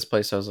went to this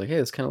place, I was like, "Hey,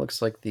 this kind of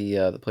looks like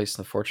the place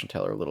in the Fortune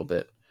Teller a little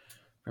bit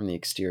from the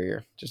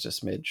exterior, just a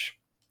smidge."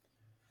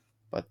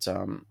 But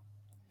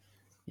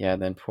yeah,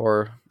 then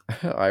poor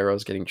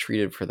Iroh's getting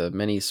treated for the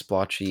many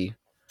splotchy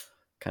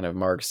kind of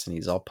marks, and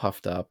he's all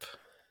puffed up.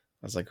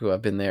 I was like, "Ooh,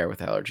 I've been there with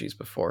allergies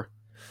before."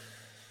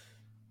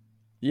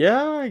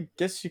 Yeah, I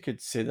guess you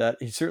could say that.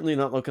 He's certainly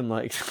not looking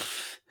like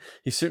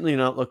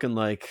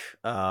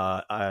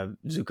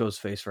Zuko's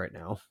face right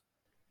now.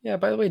 Yeah.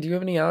 By the way, do you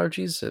have any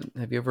allergies?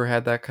 Have you ever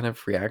had that kind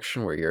of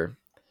reaction where you're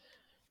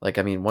like,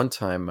 I mean, one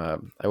time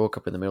I woke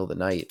up in the middle of the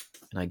night,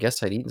 and I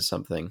guess I'd eaten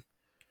something,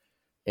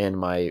 and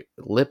my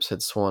lips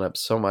had swollen up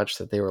so much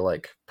that they were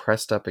like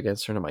pressed up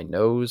against into my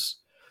nose,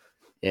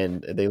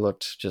 and they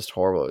looked just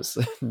horrible. It was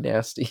the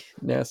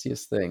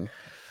nastiest thing.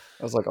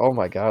 I was like, oh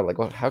my god, like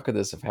what? How could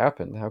this have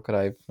happened? How could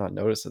I not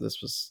notice that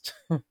this was?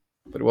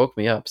 But it woke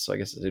me up, so I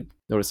guess I did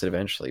notice it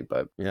eventually.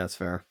 But Yeah, that's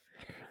fair.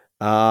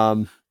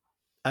 Um,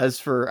 as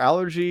for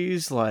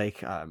allergies,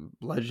 like I'm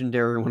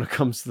legendary when it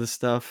comes to this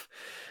stuff.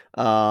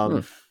 hmm,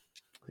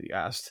 You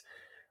asked.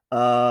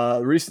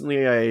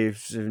 Recently,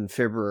 in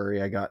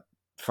February,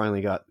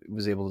 finally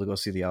was able to go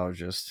see the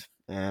allergist,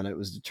 and it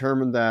was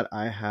determined that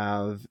I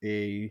have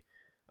I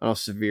don't know,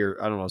 severe.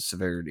 I don't know what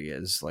severity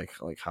is, like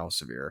how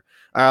severe.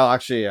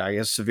 Actually, I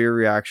guess severe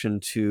reaction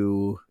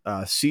to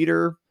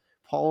cedar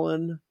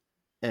pollen,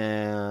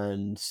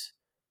 and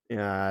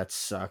yeah, it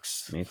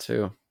sucks. me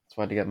too. That's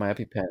why I had to get my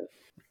EpiPen.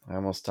 I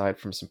almost died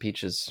from some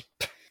peaches.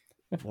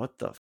 What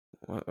the?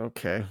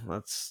 Okay,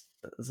 that's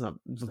not.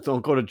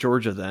 Don't go to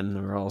Georgia then,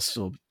 or else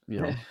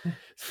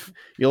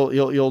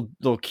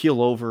you'll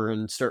keel over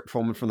and start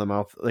foaming from the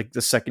mouth like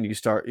the second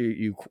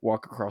you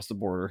walk across the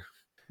border.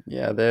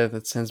 Yeah,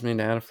 that sends me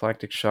into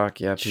anaphylactic shock.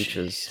 Yeah,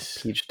 peaches,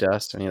 Jeez, peach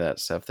dust, any of that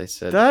stuff they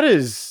said. that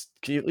is.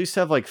 Can you at least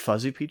have like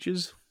fuzzy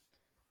peaches?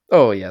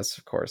 Oh yes,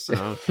 of course.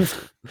 Oh,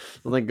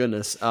 well, thank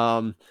goodness.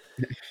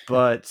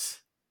 But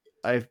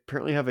I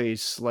apparently have a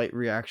slight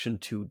reaction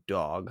to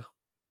dog.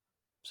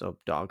 So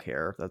dog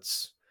hair.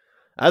 That's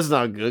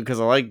not good because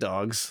I like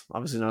dogs.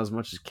 Obviously not as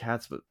much as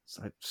cats, but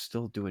I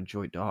still do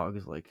enjoy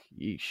dogs. Like,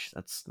 yeesh,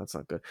 that's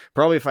not good.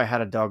 Probably if I had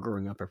a dog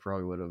growing up, I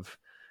probably would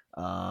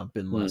have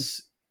been Hmm.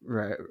 less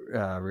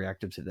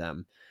reactive to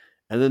them.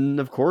 And then,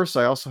 of course,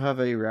 I also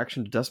have a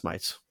reaction to dust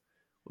mites,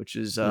 which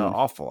is Hmm.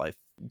 awful. I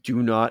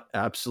do not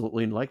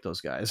absolutely like those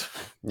guys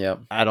Yeah.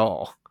 at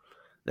all.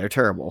 They're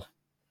terrible.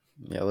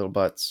 Yeah, little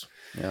butts.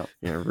 Yeah.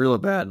 Yeah, really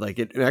bad. Like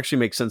it actually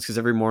makes sense because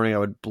every morning I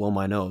would blow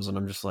my nose, and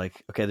I'm just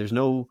like, okay, there's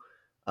no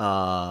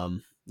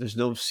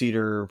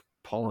cedar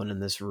pollen in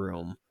this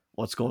room.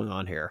 What's going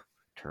on here?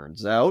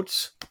 Turns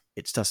out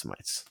it's dust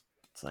mites.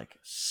 It's like,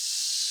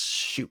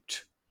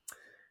 shoot.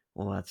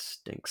 Well, that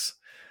stinks.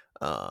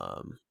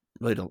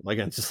 Really don't like.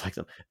 I just like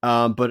them.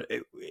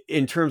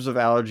 In terms of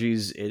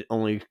allergies, it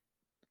only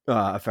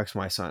affects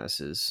my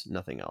sinuses.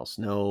 Nothing else.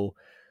 No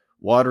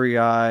watery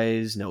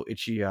eyes, no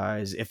itchy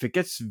eyes. If it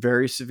gets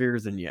very severe,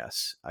 then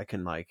yes, I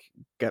can like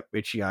get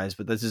itchy eyes,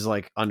 but this is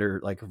like under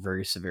like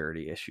very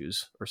severity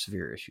issues or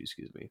severe issues,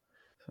 excuse me.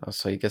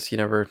 So I guess you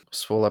never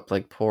swole up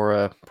like poor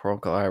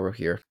Uncle Iroh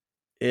here.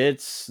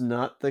 It's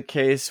not the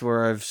case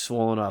where I've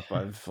swollen up.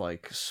 I've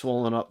like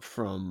swollen up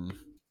from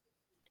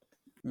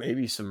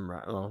maybe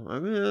well, I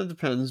mean, it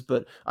depends,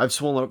 but I've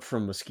swollen up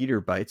from mosquito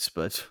bites,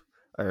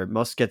 or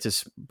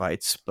mosquitoes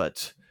bites,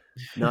 but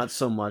not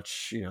so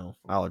much,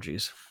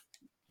 allergies.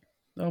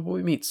 Oh, but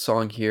we meet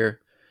Song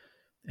here,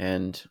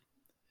 and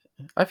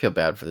I feel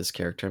bad for this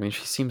character. I mean,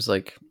 she seems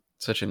like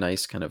such a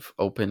nice kind of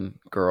open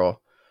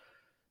girl,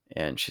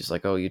 and she's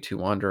like, "Oh, you two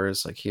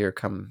wanderers, like here,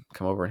 come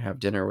over and have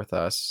dinner with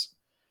us."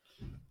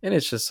 And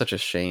it's just such a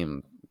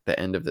shame the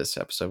end of this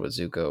episode what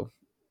Zuko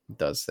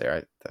does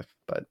there.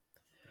 But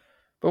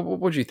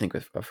what do you think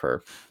of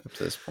her up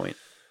to this point?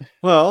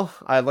 Well,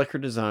 I like her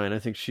design. I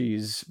think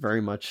she's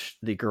very much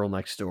the girl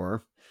next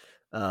door,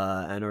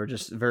 or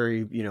just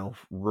very,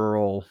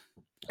 rural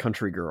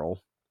country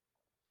girl.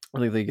 I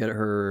think they get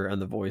her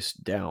and the voice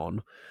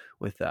down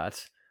with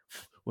that.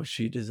 Was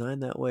she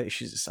designed that way?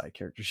 She's a side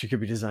character. She could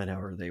be designed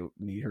however they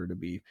need her to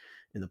be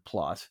in the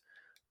plot.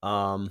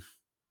 Um,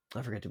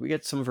 I forget. Did we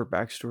get some of her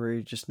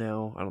backstory just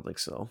now? I don't think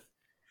so.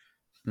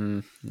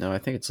 No, I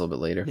think it's a little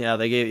bit later.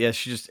 Yeah,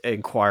 she just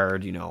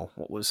inquired,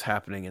 what was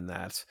happening in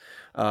that,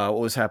 what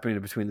was happening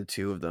between the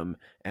two of them.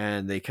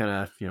 And they kind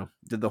of,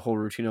 did the whole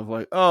routine of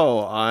like,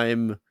 oh,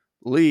 I'm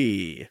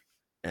Lee,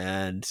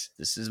 and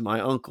this is my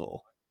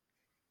uncle.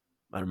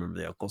 I don't remember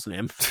the uncle's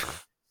name.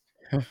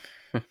 Me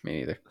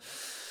neither.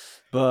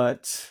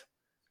 But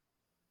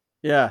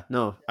yeah,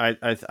 no,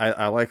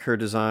 I like her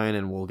design,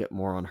 and we'll get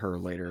more on her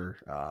later.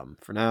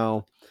 For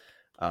now,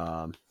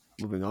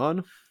 moving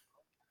on.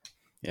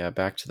 Yeah,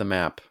 back to the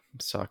map.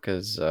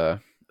 Sokka's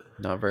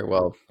not very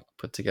well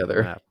put The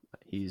together. map.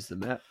 He's the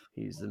map.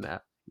 He's the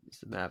map. He's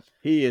the map.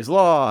 He is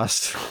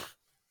lost.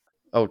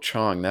 Oh,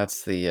 Chong,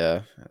 that's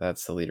the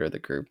leader of the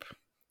group,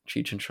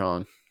 Cheech and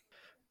Chong.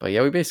 But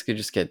yeah, we basically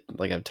just get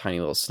like a tiny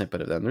little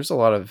snippet of them. There's a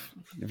lot of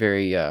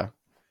very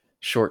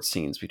short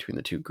scenes between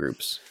the two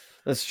groups,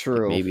 That's like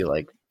true. maybe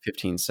like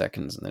 15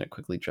 seconds, and then it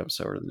quickly jumps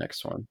over to the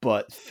next one.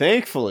 But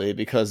thankfully,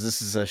 because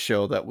this is a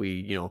show that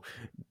we,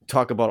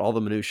 talk about all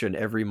the minutia and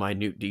every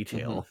minute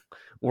detail,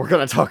 we're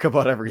gonna talk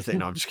about everything.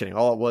 No, I'm just kidding.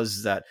 All it was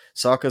is that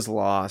Sokka's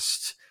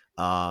lost.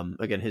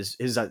 Again, his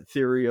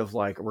theory of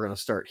like we're gonna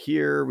start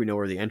here, we know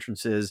where the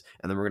entrance is,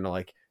 and then we're gonna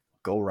like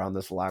go around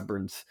this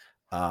labyrinth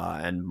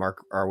and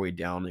mark our way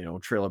down,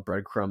 trail of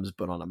breadcrumbs,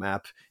 but on a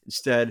map.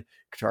 Instead,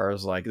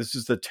 Katara's like, this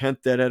is the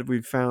 10th dead end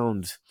we've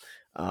found.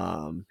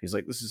 He's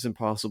like, this is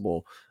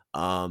impossible.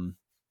 Blah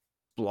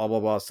blah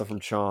blah stuff from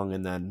Chong,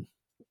 and then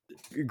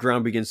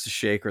ground begins to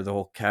shake, or the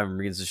whole cavern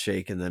begins to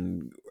shake, and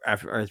then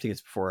after, I think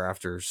it's before or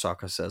after,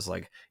 Sokka says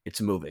like it's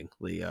moving,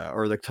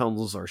 or the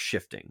tunnels are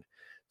shifting.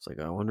 It's like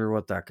I wonder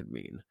what that could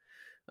mean.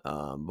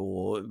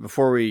 But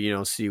before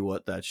we see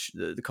what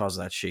the cause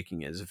of that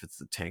shaking is, if it's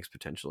the tanks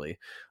potentially,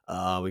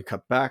 we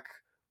cut back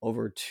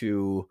over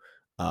to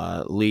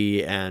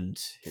Lee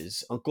and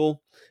his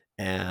uncle,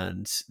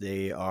 and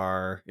they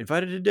are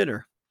invited to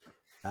dinner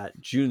at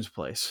June's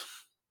place.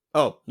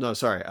 Oh no,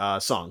 sorry,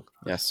 Song.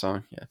 Yeah,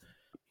 Song.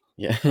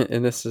 Yeah.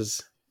 And this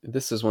is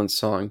when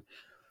Song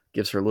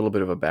gives her a little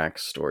bit of a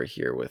backstory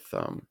here with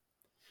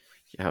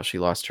how she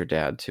lost her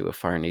dad to a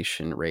Fire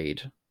Nation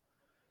raid.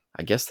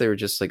 I guess they were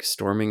just like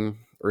storming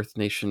Earth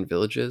Nation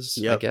villages.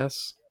 I Yep,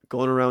 guess.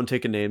 going around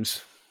taking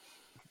names.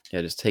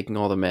 Yeah, just taking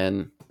all the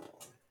men.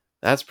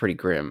 That's pretty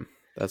grim.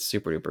 That's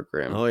super duper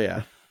grim. Oh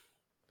yeah,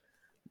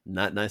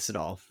 not nice at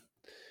all.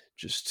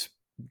 Just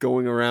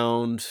going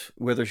around,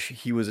 whether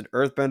he was an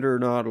earthbender or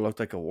not, or looked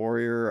like a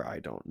warrior, I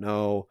don't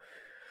know.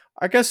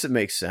 I guess it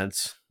makes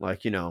sense.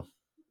 Like, you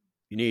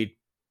need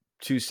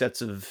two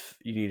sets of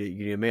you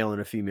need a male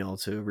and a female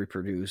to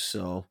reproduce.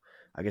 So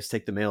I guess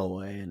take the male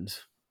away, and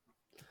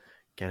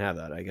can't have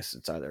that. I guess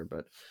it's either,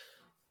 but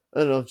I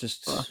don't know.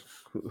 Just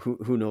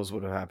who knows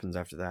what happens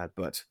after that?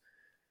 But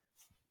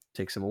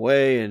takes him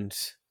away, and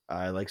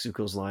I like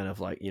Zuko's line of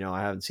like,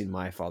 I haven't seen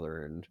my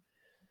father in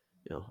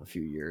a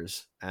few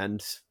years,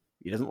 and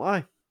he doesn't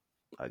lie.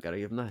 I gotta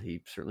give him that.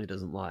 He certainly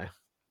doesn't lie.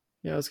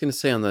 Yeah, I was gonna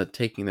say on the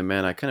taking the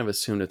men, I kind of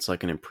assumed it's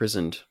like an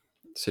imprisoned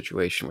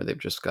situation where they've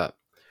just got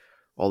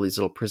all these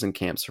little prison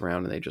camps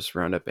around, and they just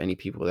round up any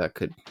people that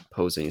could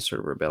pose any sort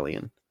of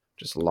rebellion,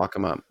 just lock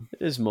them up.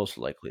 It is most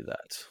likely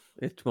that.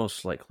 It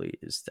most likely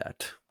is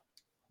that.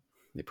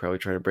 They probably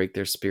try to break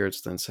their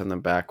spirits, then send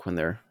them back when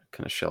they're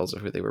kind of shells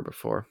of who they were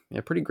before.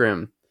 Yeah, pretty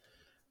grim.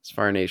 As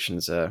Fire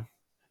Nations,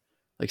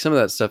 like some of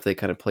that stuff they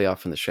kind of play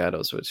off in the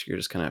shadows, so you're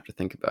just kind of have to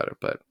think about it.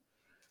 But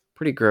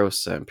pretty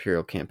gross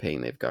Imperial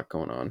campaign they've got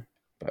going on.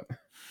 But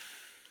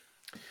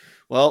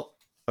Well,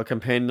 a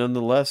campaign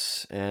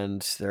nonetheless,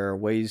 and there are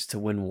ways to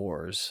win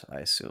wars, I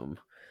assume.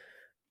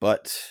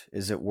 But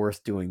is it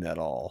worth doing that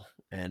all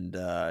and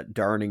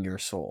darning your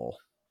soul?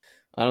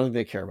 I don't think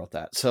they care about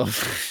that. So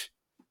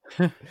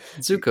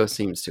Zuko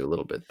seems to a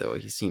little bit, though.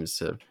 He seems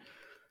to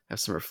have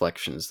some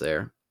reflections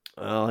there.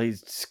 well,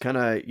 he's kind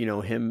of,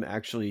 him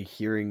actually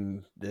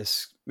hearing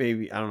this,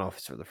 maybe, I don't know if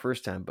it's for the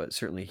first time, but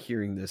certainly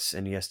hearing this,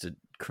 and he has to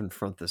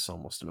confront this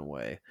almost in a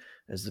way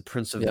as the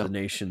prince of Yeah. the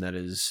nation that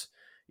is,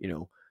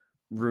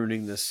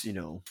 ruining this,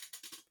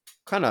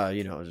 kind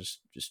of,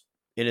 just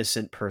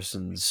innocent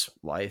person's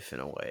life in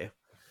a way.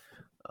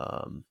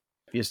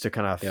 He has to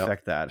kind of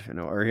affect that,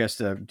 or he has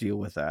to deal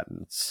with that.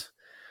 And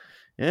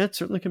it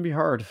certainly can be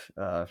hard,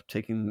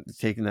 taking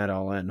that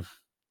all in.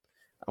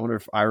 I wonder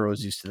if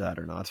Iroh's used to that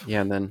or not.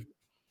 Yeah, and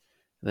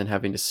then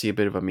having to see a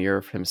bit of a mirror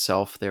of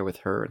himself there with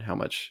her, and how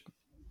much,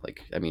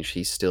 like, I mean,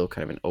 she's still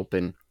kind of an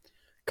open,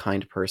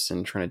 kind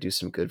person trying to do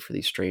some good for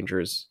these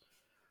strangers,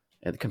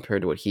 and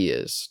compared to what he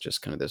is,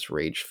 just kind of this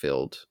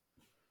rage-filled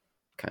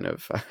kind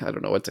of, I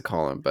don't know what to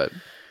call him, but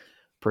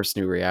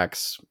person who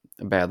reacts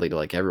badly to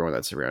like everyone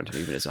that's around him,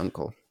 even his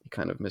uncle. He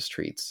kind of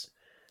mistreats.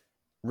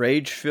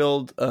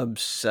 Rage-filled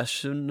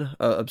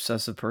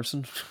obsessive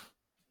person.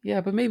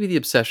 Yeah, but maybe the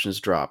obsession's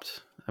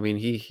dropped. I mean,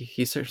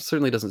 he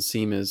certainly doesn't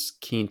seem as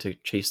keen to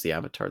chase the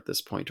Avatar at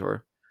this point,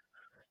 or...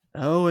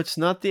 Oh, it's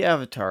not the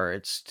Avatar.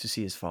 It's to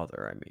see his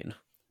father, I mean.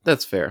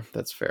 That's fair.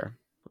 That's fair.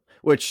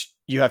 Which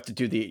you have to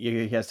do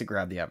he has to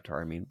grab the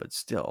Avatar, I mean, but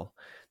still.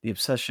 The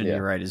obsession, Yeah.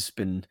 you're right, has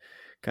been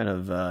kind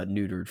of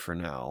neutered for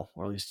now,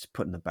 or at least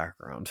put in the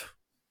background.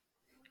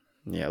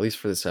 Yeah, at least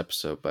for this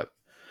episode. But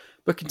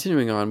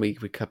continuing on, we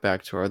cut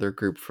back to our other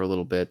group for a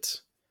little bit,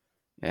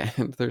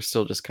 and they're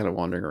still just kind of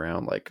wandering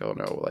around like, oh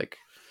no, like,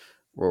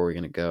 where are we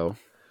going to go?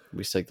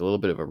 We see like a little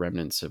bit of a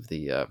remnants of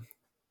the,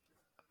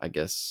 I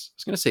guess, I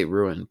was going to say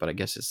ruin, but I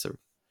guess it's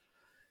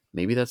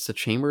maybe that's the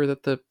chamber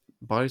that the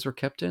bodies were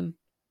kept in?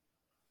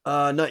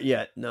 Not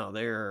yet. No,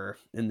 they're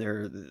in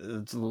there.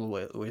 It's a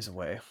little ways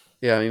away.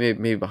 Yeah, I mean,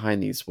 maybe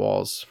behind these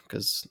walls,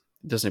 because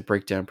doesn't it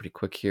break down pretty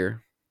quick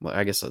here? Well,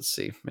 I guess let's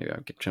see. Maybe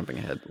I'm jumping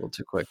ahead a little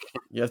too quick.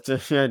 You have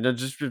to, yeah, no,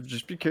 just be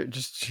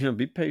just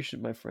be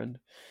patient, my friend.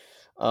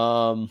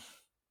 Um,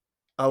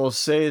 I will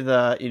say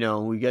that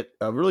we get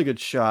a really good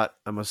shot.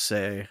 I must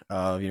say,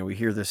 we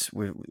hear this,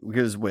 we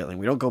hear this wailing.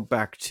 We don't go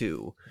back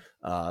to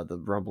the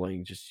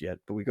rumbling just yet,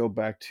 but we go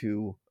back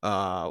to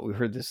we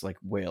heard this like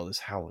wail, this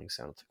howling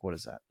sound. It's like, what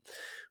is that?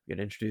 We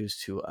get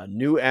introduced to a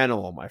new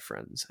animal, my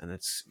friends, and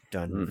it's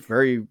done Mm.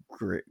 very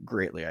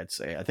greatly. I'd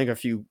say. I think a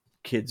few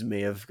kids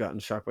may have gotten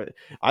shocked by it.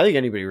 I think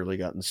anybody really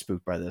gotten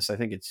spooked by this. I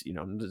think it's it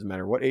doesn't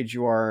matter what age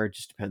you are. It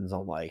just depends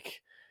on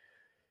like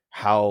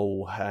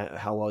how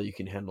well you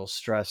can handle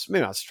stress,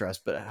 maybe not stress,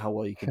 but how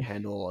well you can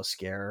handle a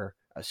scare,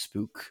 a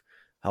spook,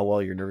 how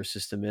well your nervous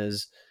system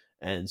is.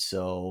 And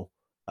so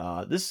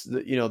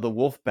the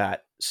wolf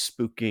bat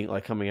spooking,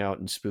 like coming out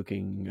and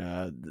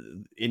spooking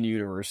in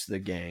universe the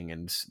gang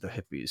and the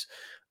hippies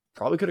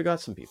probably could have got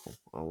some people.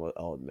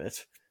 I'll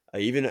admit.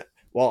 Even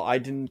while I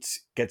didn't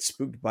get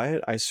spooked by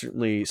it, I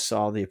certainly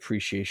saw the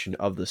appreciation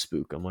of the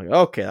spook. I'm like,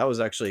 okay, that was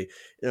actually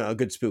a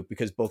good spook,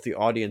 because both the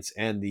audience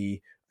and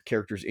the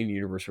characters in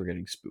universe were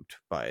getting spooked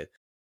by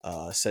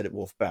said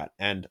wolf bat,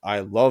 and I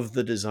love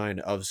the design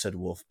of said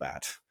wolf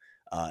bat.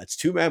 It's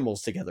two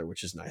mammals together,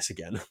 which is nice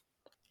again.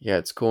 Yeah,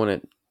 it's cool when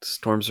it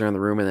storms around the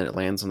room and then it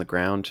lands on the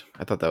ground.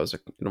 I thought that was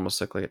it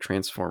almost looked like a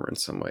transformer in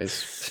some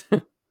ways.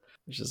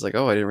 Which is like,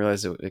 oh, I didn't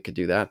realize it could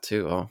do that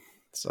too. Oh,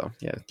 so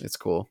yeah, it's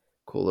cool.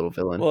 Cool little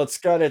villain. Well, it's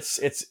got it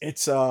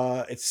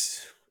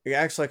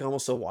acts like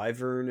almost a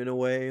wyvern in a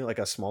way, like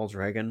a small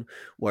dragon,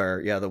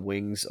 where the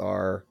wings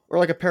are, or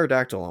like a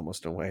pterodactyl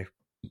almost in a way,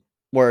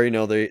 where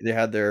they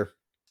have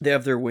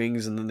their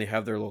wings, and then they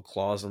have their little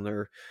claws on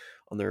their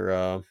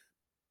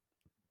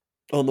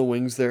on the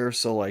wings there,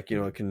 so like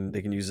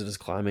they can use it as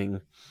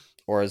climbing,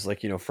 or as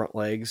like front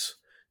legs,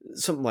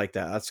 something like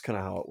that. That's kind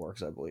of how it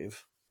works, I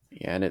believe.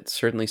 Yeah, and it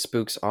certainly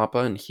spooks Appa,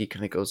 and he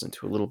kind of goes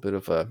into a little bit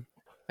of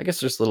I guess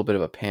just a little bit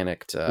of a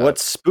panicked. What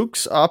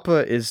spooks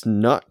Appa is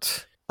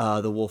not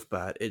the wolf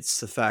bat. It's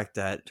the fact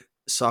that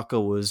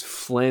Sokka was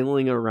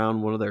flailing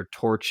around one of their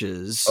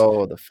torches.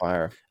 Oh, the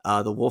fire.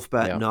 The wolf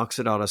bat Yeah. knocks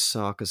it out of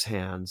Sokka's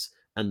hands,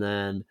 and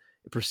then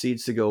it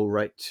proceeds to go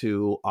right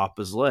to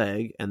Appa's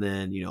leg, and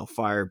then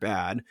fire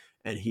bad,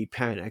 and he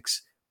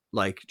panics,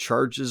 like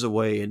charges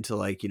away into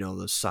like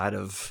the side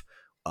of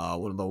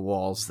one of the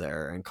walls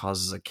there, and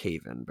causes a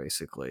cave in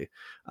basically.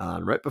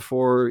 Right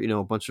before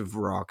a bunch of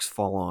rocks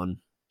fall on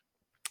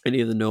any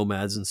of the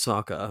nomads in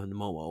Sokka and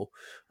Momo,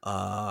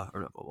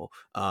 or not Momo,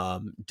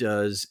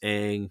 does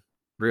Aang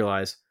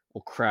realize,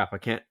 well, crap, I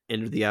can't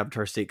enter the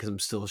Avatar state because I'm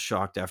still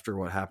shocked after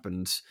what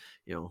happened,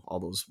 all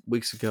those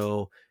weeks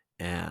ago,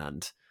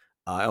 and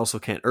I also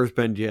can't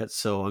Earthbend yet,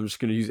 so I'm just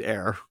going to use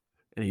air,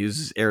 and he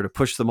uses air to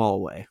push them all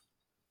away.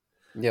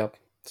 Yep.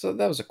 So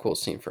that was a cool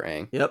scene for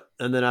Aang. Yep,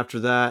 and then after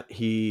that,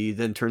 he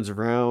then turns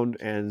around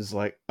and is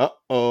like,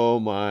 "Uh-oh,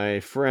 my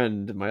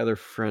other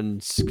friend,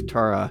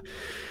 Katara,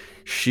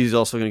 she's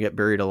also going to get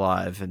buried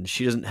alive, and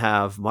she doesn't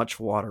have much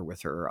water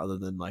with her other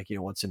than like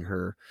what's in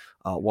her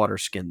water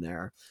skin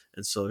there,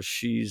 and so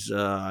she's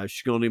going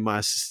to need my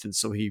assistance."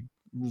 So he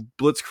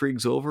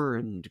blitzkriegs over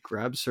and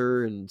grabs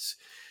her and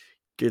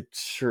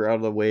gets her out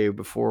of the way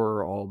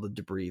before all the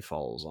debris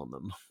falls on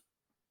them,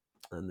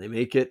 and they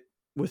make it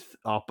with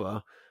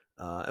Appa.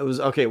 It was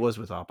okay. It was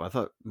with Appa. I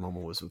thought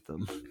Momo was with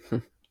them.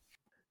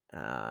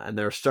 And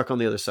they're stuck on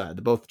the other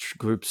side. Both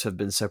groups have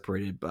been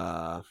separated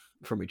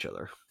from each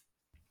other.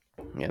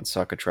 Yeah, and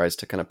Sokka tries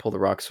to kind of pull the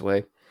rocks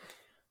away,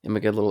 and we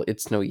get a little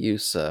 "it's no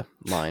use"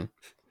 line.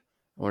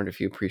 I wondered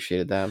if you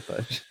appreciated that,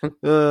 but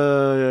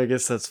I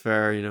guess that's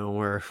fair.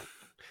 Where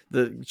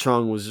the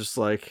Chong was just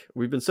like,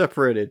 "We've been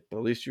separated, but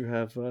at least you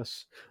have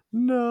us."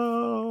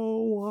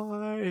 No,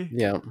 why?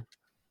 yeah.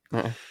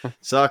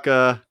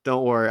 Sokka,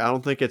 don't worry. I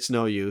don't think it's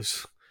no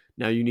use.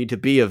 Now you need to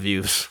be of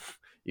use.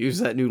 Use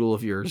that noodle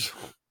of yours.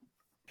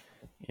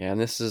 Yeah, and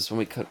this is when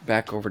we cut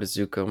back over to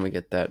Zuko and we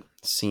get that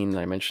scene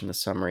that I mentioned in the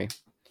summary,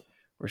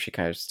 where she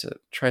kind of just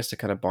tries to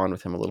kind of bond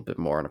with him a little bit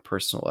more on a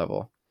personal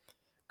level,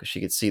 because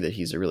she could see that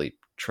he's a really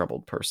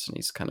troubled person.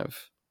 He's kind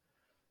of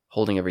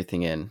holding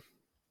everything in,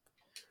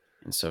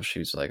 and so she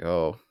was like,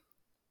 "Oh,"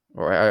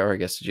 or I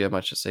guess, did you have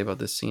much to say about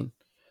this scene,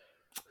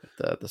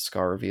 the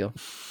scar reveal?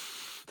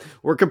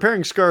 We're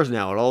comparing scars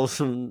now. It all of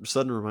a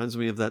sudden reminds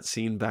me of that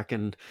scene back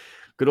in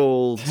good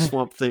old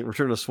Swamp Thing,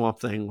 Return to Swamp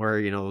Thing,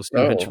 where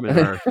Steve henchmen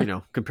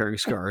are comparing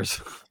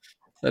scars.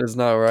 That is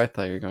not where I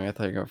thought you were going. I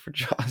thought you were going for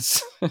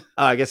Jaws.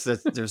 I guess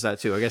there's that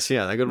too. I guess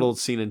that good old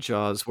scene in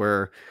Jaws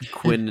where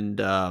Quinn and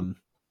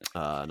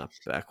not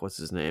Beck, what's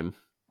his name?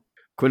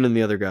 Quinn and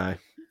the other guy.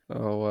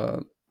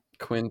 Oh,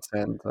 Quint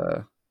and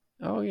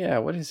oh yeah,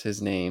 what is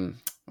his name?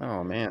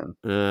 Oh man.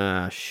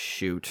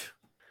 Shoot.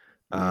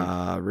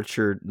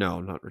 Richard,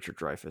 no, not Richard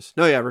Dreyfuss.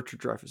 No, yeah, Richard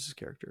Dreyfuss's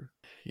character.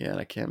 Yeah,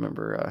 I can't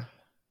remember.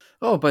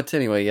 Oh, but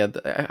anyway, yeah,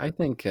 I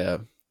think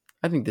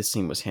this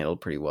scene was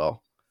handled pretty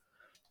well.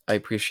 I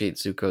appreciate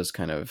Zuko's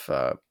kind of.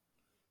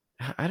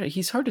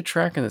 He's hard to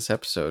track in this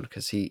episode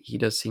because he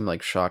does seem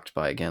like shocked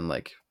by, again,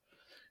 like,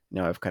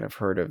 I've kind of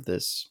heard of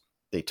this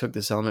they took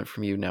this element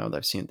from you. Now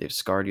I've seen it. They've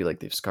scarred you like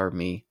they've scarred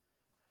me.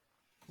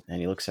 And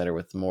he looks at her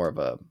with more of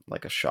a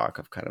like a shock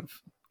of kind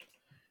of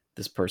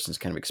this person's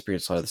kind of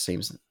experienced a lot of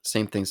the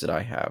same things that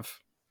I have.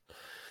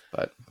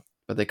 But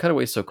they cut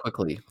away so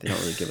quickly. They don't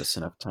really give us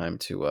enough time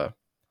to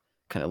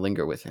kind of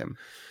linger with him.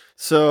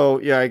 So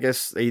yeah, I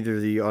guess either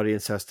the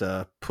audience has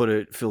to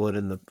fill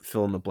in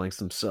the blanks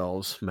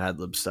themselves, Mad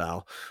Lib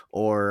style,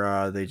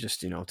 or they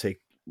just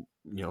take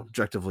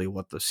objectively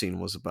what the scene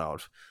was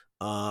about.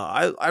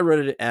 I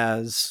read it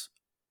as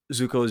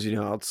Zuko's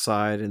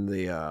outside in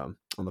the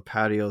on the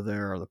patio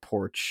there or the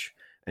porch,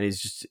 and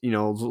he's just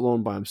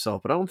alone by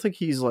himself. But I don't think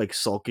he's like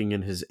sulking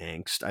in his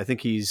angst. I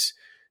think he's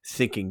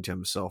thinking to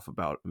himself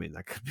about. I mean,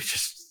 that could be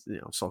just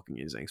sulking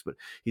in his angst, but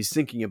he's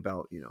thinking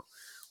about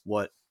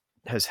what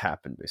has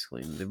happened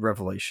basically, and the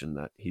revelation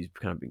that he's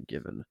kind of been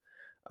given,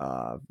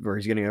 where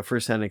he's getting a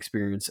firsthand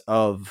experience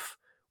of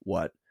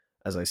what,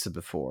 as I said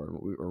before,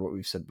 or what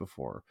we've said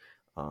before,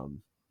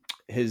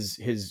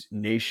 his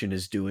nation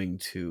is doing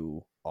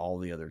to all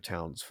the other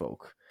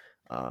townsfolk.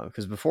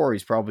 Because before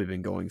he's probably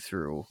been going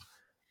through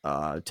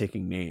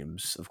taking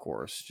names, of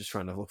course, just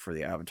trying to look for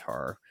the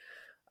avatar.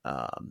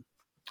 And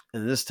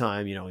this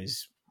time,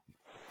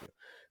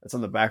 it's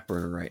on the back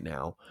burner right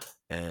now,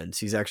 and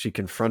he's actually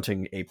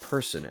confronting a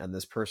person, and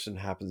this person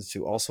happens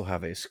to also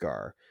have a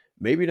scar.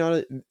 Maybe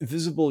not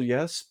visible,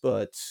 yes,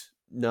 but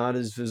not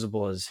as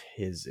visible as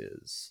his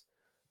is.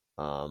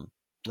 And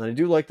I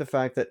do like the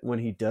fact that when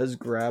he does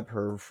grab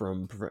her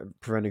from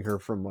preventing her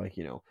from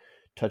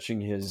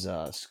touching his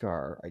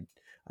scar,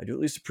 I do at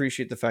least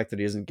appreciate the fact that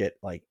he doesn't get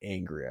like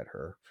angry at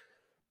her,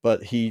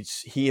 but he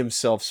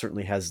himself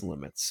certainly has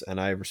limits, and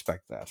I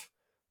respect that.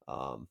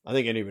 I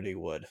think anybody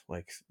would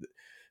like.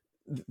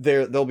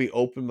 They'll be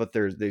open, but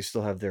they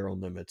still have their own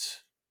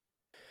limits.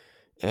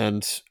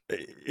 And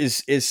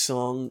is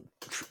Song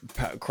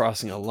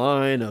crossing a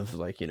line of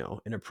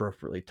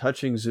inappropriately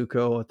touching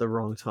Zuko at the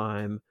wrong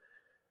time?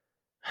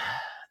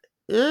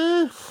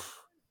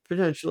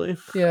 Potentially.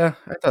 Yeah,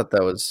 I thought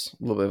that was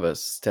a little bit of a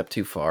step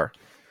too far.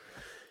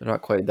 They're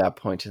not quite at that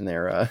point in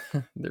their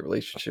their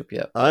relationship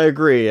yet. I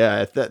agree.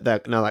 Yeah, if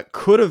that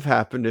could have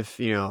happened if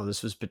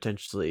this was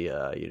potentially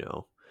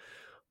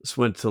this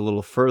went a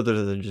little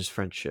further than just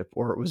friendship,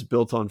 or it was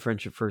built on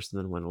friendship first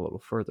and then went a little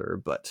further.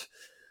 But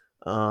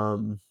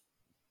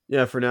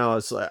yeah, for now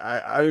it's like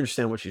I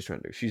understand what she's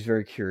trying to do. She's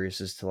very curious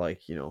as to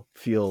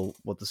feel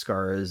what the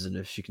scar is, and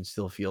if she can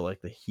still feel like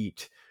the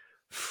heat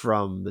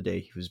from the day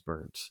he was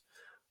burnt,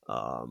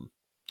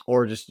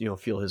 or just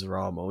feel his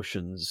raw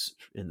emotions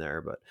in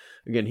there. But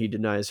again, he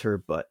denies her,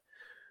 but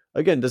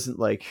again doesn't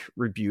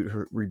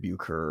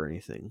rebuke her or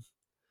anything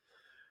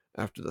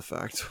after the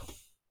fact.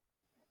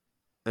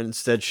 And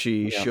instead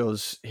she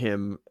shows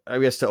him, I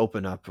guess, to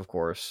open up, of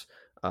course,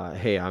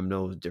 hey, I'm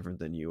no different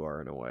than you are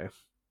in a way,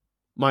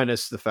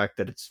 minus the fact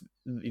that it's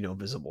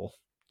visible,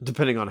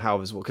 depending on how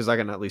visible, because I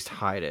can at least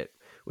hide it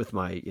with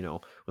my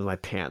with my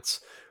pants,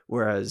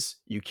 whereas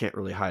you can't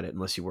really hide it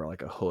unless you wear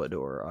like a hood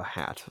or a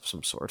hat of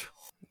some sort.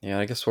 Yeah,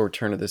 I guess we'll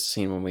return to this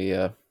scene when we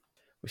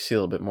see a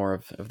little bit more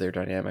of their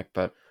dynamic.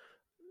 But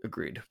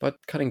agreed.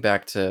 But cutting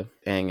back to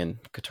Aang and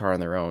Katara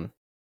on their own,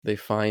 they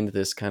find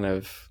this kind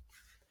of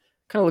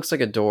looks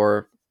like a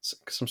door,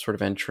 some sort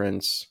of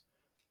entrance,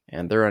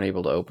 and they're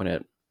unable to open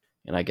it.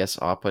 And I guess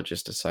Appa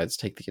just decides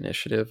to take the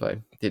initiative.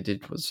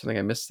 Was something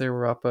I missed there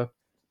where Appa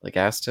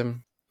asked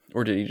him,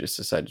 or did he just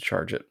decide to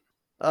charge it?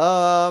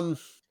 I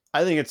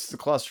think it's the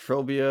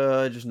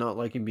claustrophobia, just not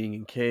liking being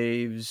in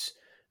caves,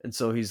 and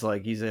so he's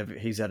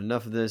had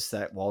enough of this.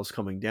 That wall's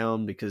coming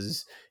down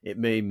because it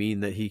may mean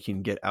that he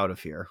can get out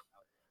of here.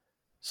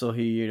 So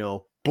he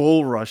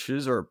bull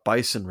rushes or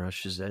bison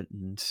rushes it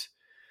and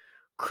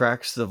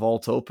cracks the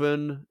vault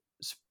open.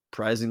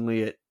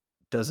 Surprisingly, it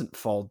doesn't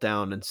fall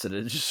down. Instead,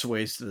 it just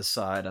sways to the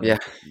side. I'm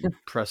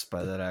impressed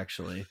by that,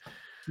 actually.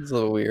 It's a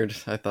little weird,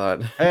 I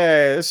thought.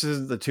 Hey, this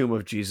isn't the tomb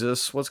of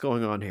Jesus. What's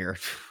going on here?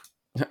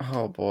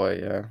 Oh boy,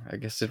 yeah. I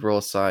guess it'd roll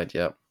aside,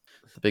 yep.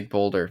 The big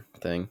boulder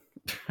thing.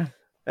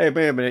 Hey,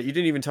 wait a minute. You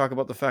didn't even talk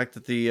about the fact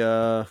that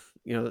the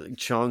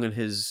Chong and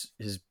his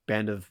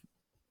band of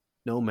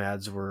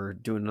nomads were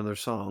doing another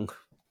song.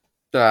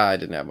 I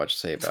didn't have much to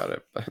say about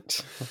it,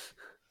 but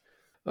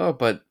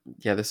but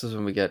yeah, this is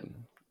when we get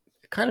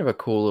kind of a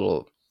cool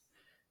little,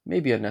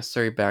 maybe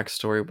unnecessary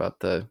backstory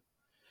about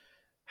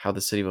how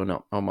the city of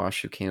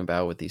Omashu came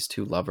about with these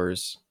two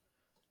lovers.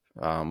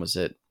 Was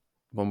it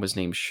one was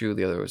named Shu,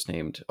 the other was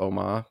named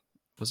Oma?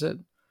 Was it,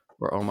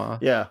 or Oma?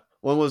 Yeah,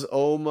 one was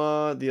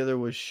Oma, the other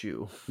was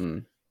Shu.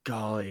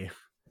 Golly.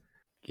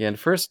 Yeah, and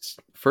first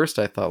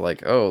I thought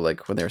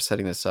when they were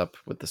setting this up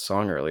with the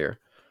song earlier,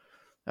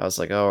 I was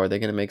like, oh, are they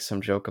going to make some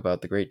joke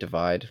about the Great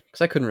Divide?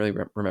 Because I couldn't really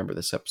remember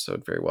this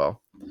episode very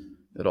well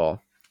at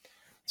all.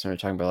 So they're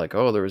talking about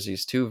there was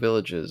these two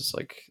villages,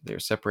 they were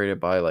separated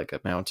by a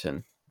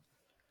mountain.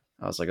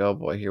 I was like, oh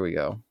boy, here we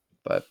go.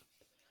 But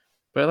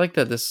I like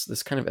that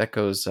this kind of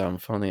echoes,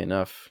 funnily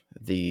enough,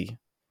 the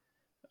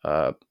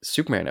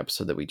Superman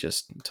episode that we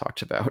just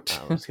talked about.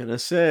 I was gonna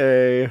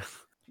say,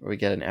 where we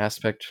get an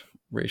aspect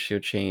ratio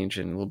change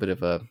and a little bit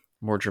of a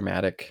more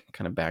dramatic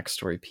kind of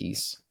backstory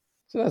piece.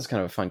 So that's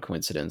kind of a fun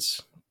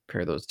coincidence.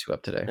 Pair those two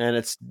up today. And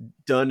it's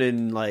done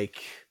in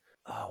like,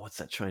 what's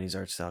that Chinese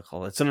art style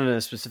called? It's done in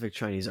a specific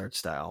Chinese art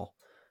style.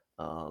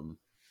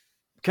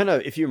 Kind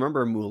of, if you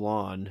remember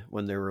Mulan,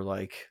 when they were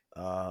like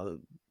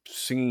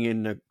singing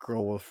in a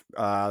girl with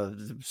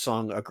the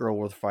song "A Girl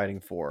Worth Fighting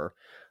For,"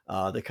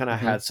 they kind of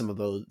Mm-hmm. had some of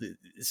those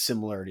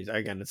similarities.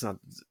 Again, it's not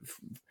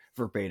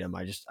verbatim.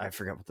 I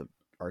forget what the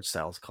art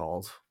style is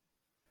called.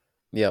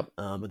 Yep.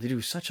 But they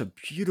do such a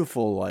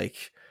beautiful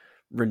like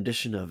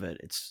rendition of it.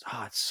 It's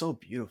so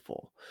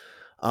beautiful.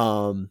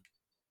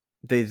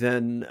 They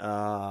then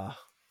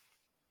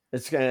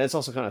it's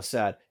also kind of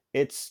sad.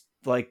 It's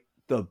like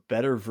the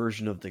better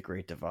version of the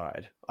Great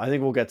Divide. I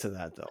think we'll get to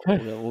that though.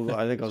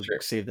 I think I'll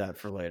Sure. save that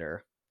for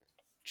later.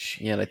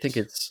 Yeah, and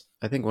Jeez.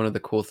 I think one of the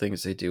cool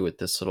things they do with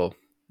this little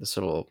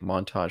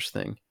montage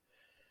thing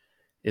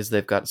is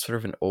they've got sort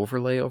of an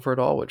overlay over it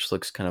all, which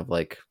looks kind of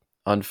like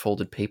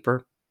unfolded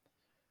paper.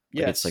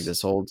 Like it's like Yes.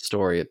 this old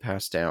story it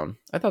passed down.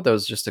 I thought that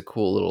was just a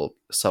cool little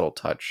subtle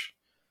touch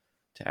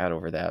to add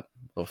over that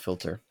little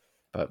filter.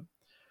 But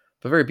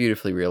very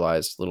beautifully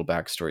realized little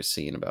backstory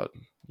scene about,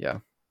 yeah.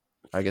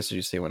 I guess did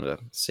you say you wanted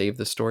to save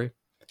the story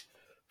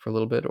for a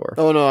little bit, or?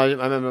 Oh no,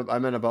 I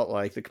meant about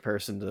like the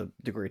comparison to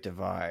the Great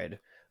Divide.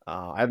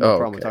 I have no Oh,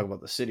 problem with okay. talking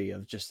about the city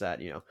of just that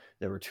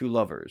there were two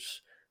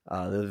lovers.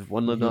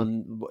 One lived Hmm.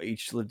 on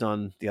each lived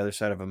on the other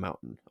side of a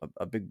mountain,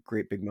 a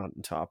great big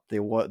mountain top. They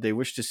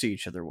wished to see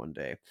each other one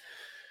day,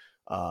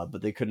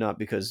 but they could not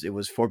because it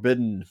was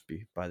forbidden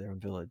by their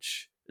own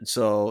village. And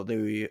so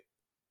they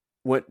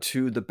went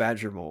to the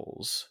Badger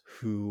Moles,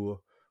 who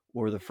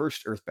were the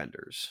first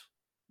Earthbenders.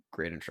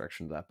 Great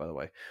introduction to that, by the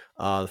way.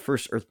 The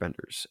first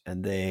Earthbenders,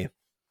 and they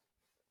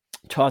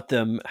taught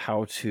them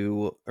how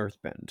to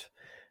earthbend.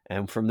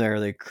 And from there,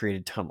 they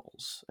created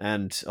tunnels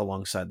and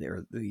alongside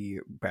the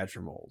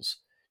Badger Moles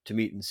to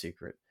meet in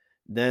secret.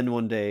 Then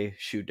one day,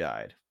 Shu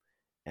died,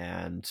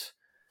 and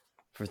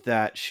for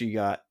that, she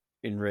got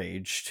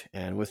enraged,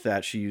 and with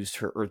that, she used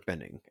her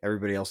earthbending.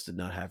 Everybody else did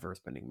not have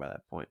earthbending by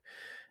that point,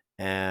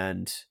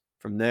 and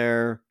from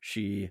there,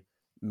 she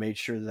made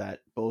sure that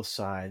both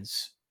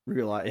sides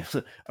realized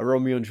a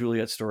Romeo and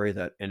Juliet story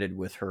that ended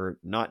with her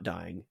not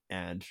dying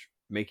and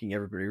making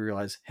everybody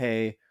realize,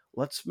 hey,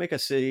 let's make a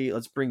city,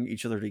 let's bring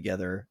each other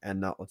together, and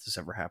not let this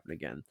ever happen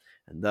again.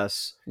 And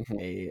thus, Hmm.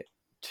 a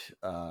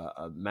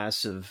a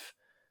massive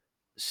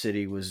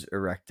city was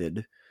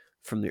erected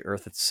from the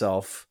earth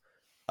itself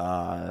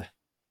uh,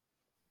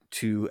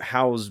 to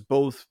house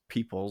both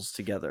peoples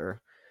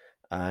together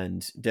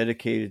and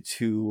dedicated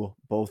to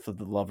both of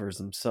the lovers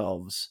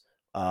themselves.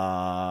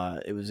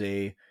 It was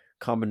a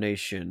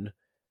combination,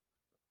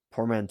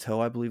 portmanteau,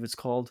 I believe it's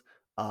called,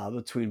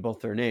 between both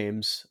their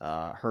names,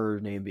 her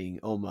name being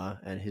Oma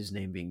and his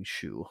name being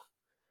Shu.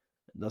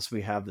 And thus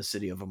we have the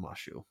city of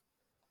Amashu.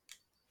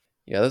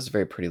 Yeah, that's a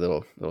very pretty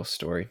little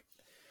story.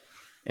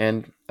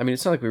 And I mean,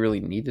 it's not like we really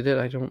needed it.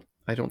 I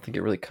don't think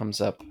it really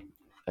comes up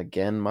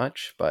again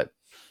much, but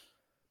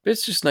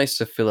it's just nice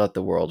to fill out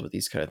the world with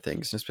these kind of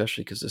things,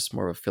 especially because this is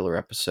more of a filler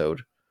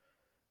episode.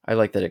 I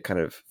like that it kind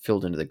of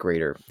filled into the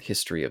greater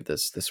history of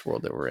this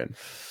world that we're in.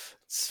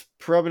 It's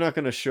probably not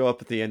going to show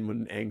up at the end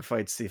when Aang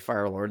fights the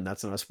Fire Lord, and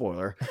that's not a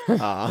spoiler.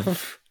 Uh,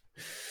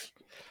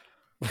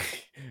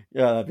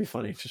 yeah, that'd be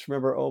funny. Just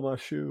remember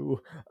Omashu.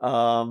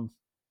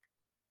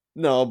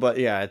 No, but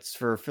yeah, it's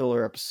for a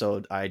filler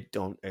episode. I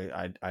don't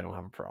have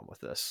a problem with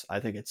this. I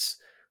think it's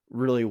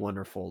really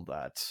wonderful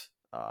that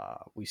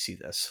we see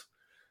this.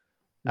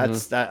 Hmm.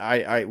 That's that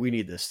I we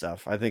need this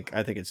stuff. I think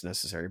it's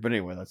necessary. But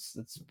anyway, that's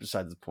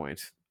besides the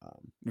point.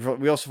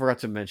 We also forgot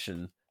to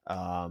mention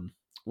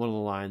one of the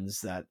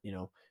lines that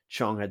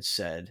Chong had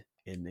said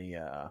in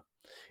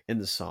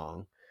the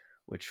song,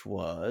 which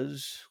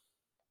was,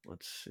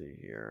 let's see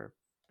here,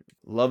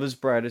 "Love is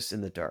brightest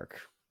in the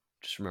dark."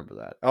 Just remember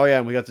that. Oh yeah,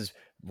 and we got this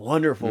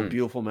wonderful, Mm.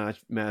 beautiful,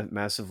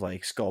 massive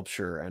like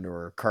sculpture and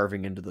or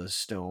carving into the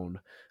stone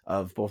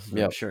of both of them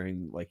Yep.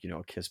 sharing like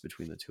a kiss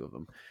between the two of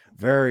them.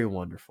 Very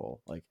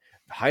wonderful, like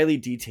highly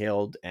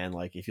detailed, and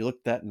like if you look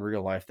at that in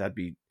real life, that'd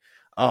be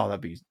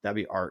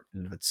art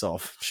in of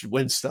itself. Should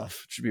win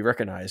stuff. Should be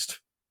recognized.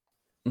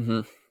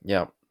 Hmm.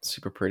 Yeah.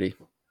 Super pretty.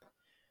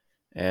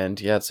 And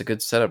yeah, it's a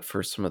good setup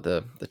for some of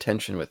the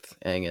tension with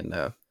Aang and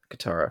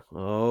Katara.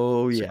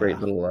 Oh It's a great yeah.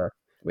 little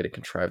way to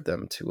contrive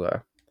them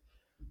to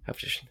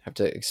have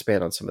to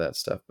expand on some of that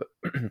stuff. But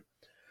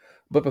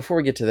but before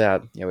we get to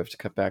that, yeah, we have to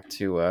cut back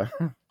to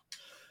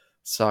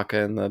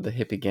Sokka and the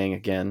hippie gang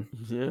again.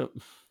 Yep.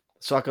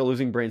 Sokka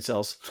losing brain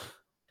cells.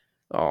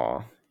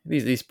 Oh,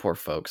 these poor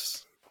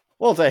folks.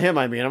 Well, to him,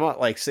 I mean, I'm not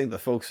like saying the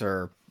folks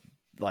are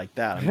like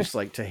that. I'm just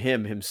like, to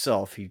him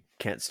himself, he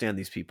can't stand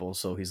these people,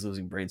 so he's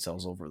losing brain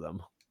cells over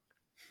them.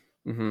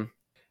 Hmm.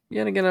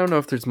 Yeah, and again, I don't know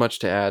if there's much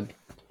to add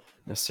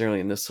necessarily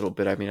in this little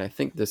bit. I mean, I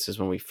think this is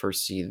when we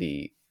first see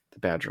the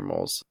Badger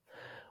moles.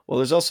 Well,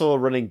 there's also a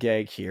running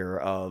gag here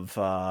of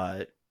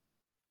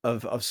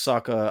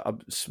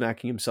Sokka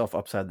smacking himself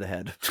upside the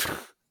head.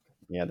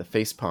 Yeah, the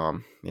face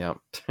palm. Yeah.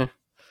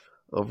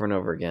 over and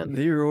over again.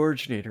 The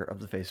originator of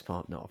the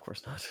facepalm. No, of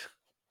course not.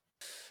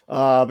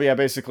 But yeah,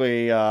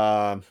 basically,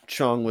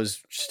 Chung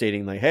was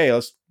stating like, "Hey,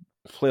 let's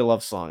play a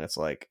love song." It's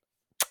like,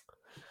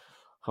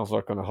 how's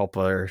that going to help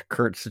our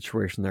current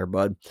situation there,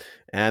 bud?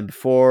 And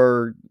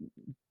before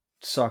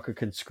Sokka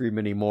can scream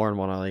anymore and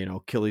want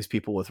to, kill these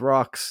people with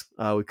rocks,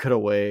 we cut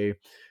away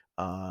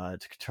to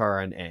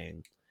Katara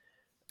and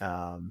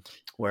Aang,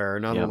 where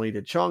not only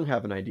did Chung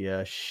have an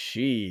idea,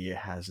 she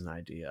has an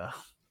idea.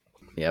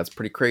 Yeah, it's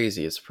pretty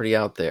crazy. It's pretty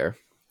out there.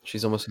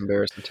 She's almost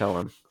embarrassed to tell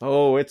him.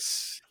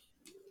 It's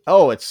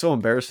so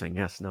embarrassing.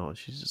 Yes, no,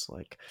 she's just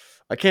like,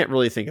 I can't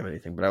really think of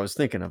anything, but I was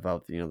thinking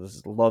about, this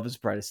is love is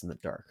brightest in the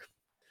dark.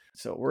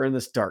 So we're in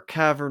this dark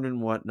cavern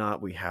and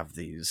whatnot. We have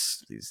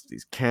these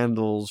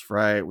candles,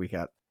 right? We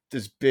got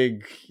this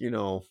big,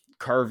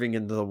 carving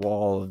into the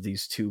wall of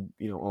these two,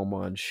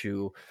 Oma and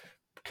Shu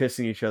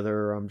kissing each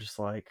other. I'm just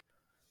like,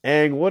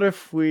 Aang, what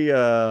if we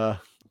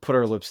put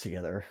our lips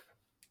together?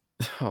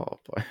 Oh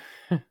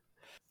boy.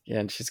 Yeah,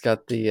 and she's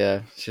got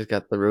the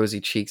rosy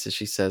cheeks as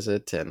she says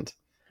it, and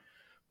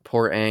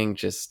poor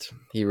Aang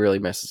he really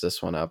messes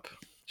this one up.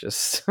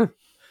 Just a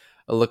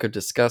look of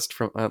disgust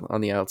from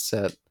on the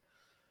outset,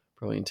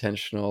 probably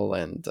intentional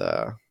and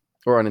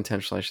or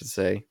unintentional, I should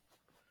say.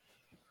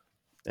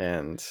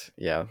 And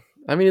yeah,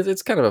 I mean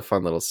it's kind of a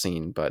fun little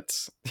scene,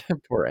 but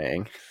poor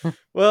Aang.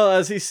 Well,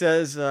 as he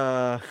says,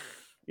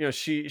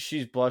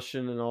 she's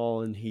blushing and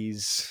all, and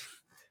he's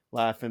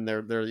laughing.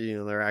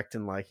 They're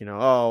acting like,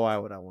 oh, why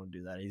would I want to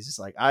do that? He's just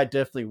like, I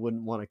definitely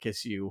wouldn't want to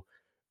kiss you.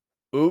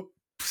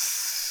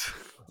 Oops.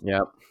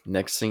 Yep.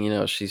 Next thing you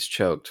know, she's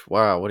choked.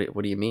 Wow,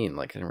 what do you mean?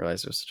 Like, I didn't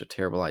realize it was such a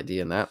terrible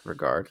idea in that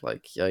regard.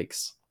 Like,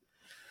 yikes.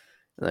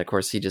 And of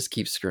course, he just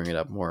keeps screwing it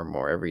up more and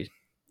more.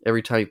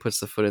 Every time he puts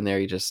the foot in there,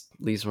 he just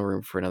leaves more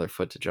room for another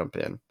foot to jump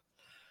in.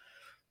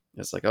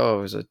 It's like, oh,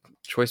 it was a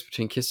choice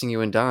between kissing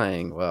you and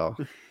dying. Well,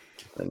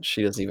 and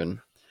she doesn't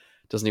even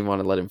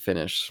want to let him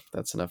finish.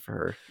 That's enough for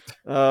her.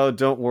 Oh,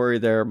 don't worry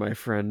there, my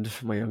friend,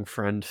 my young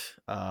friend.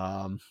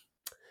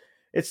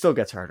 It still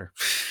gets harder.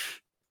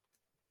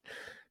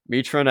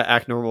 Me trying to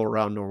act normal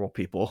around normal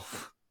people.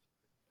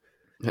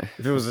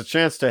 If it was a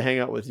chance to hang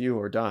out with you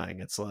or dying,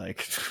 it's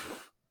like,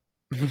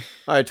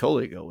 I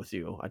totally go with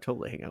you. I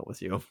totally hang out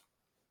with you.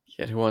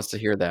 Yeah, who wants to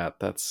hear that?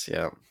 That's,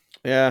 yeah.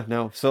 Yeah,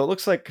 no. So it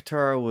looks like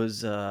Katara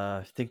was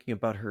thinking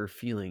about her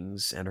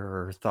feelings and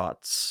her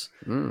thoughts.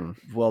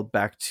 Well,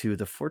 back to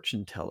the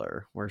fortune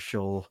teller, where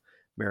she'll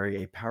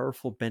marry a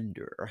powerful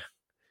bender,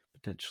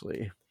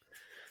 potentially.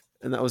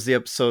 And that was the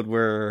episode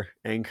where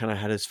Aang kind of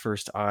had his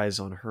first eyes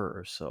on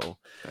her. So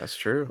that's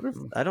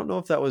true. I don't know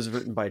if that was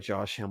written by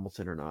Josh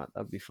Hamilton or not.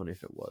 That'd be funny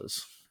if it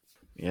was.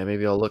 Yeah,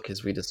 maybe I'll look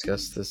as we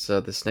discuss this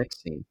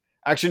next scene.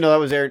 Actually, no, that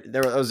was Aaron.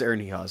 That was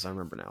Aaron Hihas. I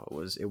remember now. It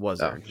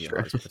was Aaron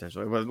Hihas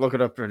potentially. But look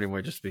it up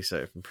anyway, just to be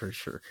safe. I'm pretty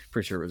sure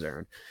it was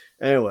Aaron.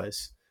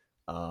 Anyways,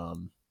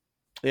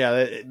 yeah,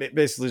 it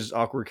basically just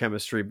awkward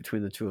chemistry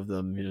between the two of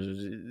them.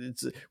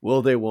 It's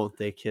will they, won't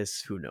they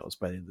kiss? Who knows?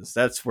 By the end of this,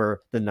 that's where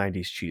the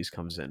 '90s cheese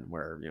comes in,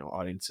 where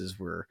audiences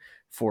were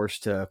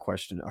forced to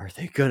question: are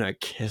they gonna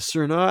kiss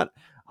or not?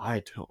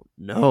 I don't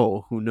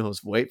know. Who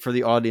knows? Wait for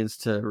the audience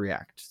to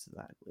react to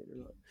that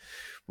later on.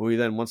 We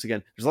then once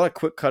again, there's a lot of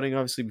quick cutting,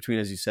 obviously, between,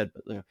 as you said,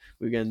 but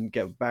we again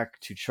get back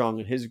to Chung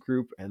and his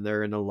group, and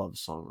they're in a love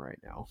song right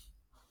now.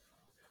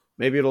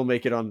 Maybe it'll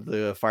make it on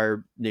the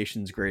Fire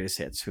Nation's greatest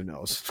hits. Who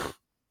knows?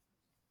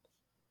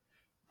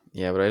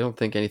 Yeah, but I don't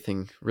think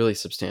anything really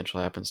substantial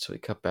happens till we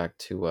cut back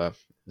to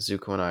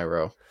Zuko and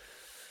Iroh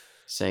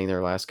saying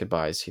their last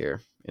goodbyes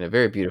here in a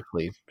very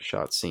beautifully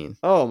shot scene.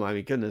 Oh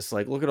my goodness!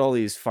 Like, look at all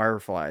these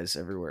fireflies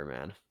everywhere,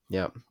 man.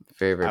 Yeah,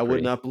 very, very. I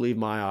would not believe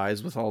my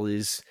eyes with all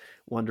these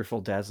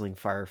wonderful, dazzling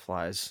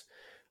fireflies.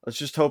 Let's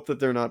just hope that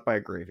they're not by a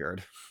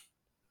graveyard.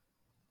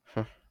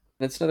 Huh.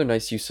 It's another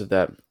nice use of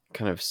that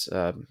kind of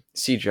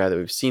CGI that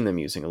we've seen them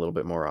using a little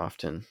bit more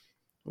often,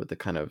 with the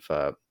kind of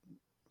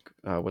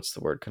what's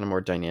the word? Kind of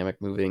more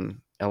dynamic moving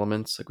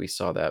elements. Like we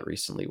saw that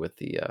recently with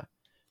the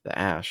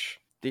Ash.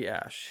 The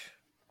Ash.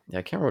 Yeah,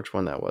 I can't remember which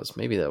one that was.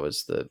 Maybe that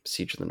was the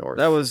Siege of the North.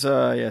 That was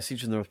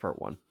Siege of the North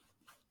Part 1.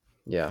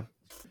 Yeah.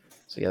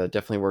 So yeah, that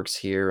definitely works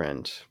here,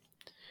 and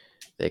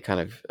they kind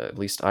of, at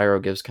least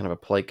Iroh gives kind of a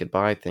polite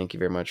goodbye. Thank you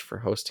very much for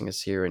hosting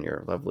us here and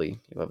your lovely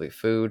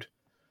food.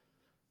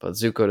 But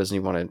Zuko doesn't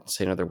even want to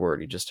say another word.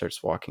 He just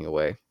starts walking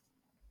away.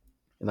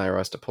 And Iroh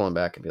has to pull him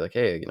back and be like,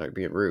 hey, you're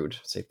being rude.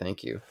 Say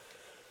thank you.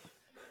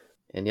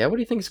 And yeah, what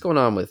do you think is going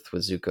on with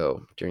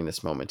Zuko during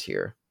this moment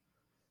here?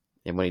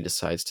 And when he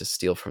decides to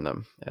steal from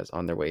them as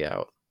on their way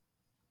out?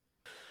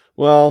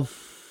 Well,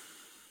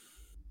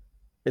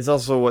 it's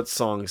also what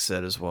Song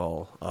said as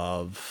well.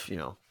 Of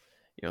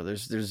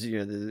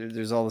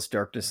there's all this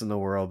darkness in the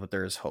world, but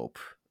there is hope.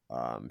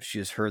 She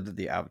has heard that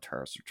the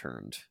Avatars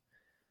returned,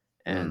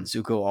 and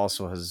Zuko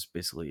also has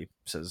basically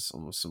says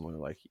almost similar,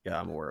 like, yeah,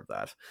 I'm aware of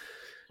that.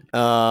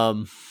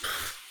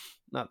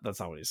 That's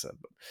not what he said,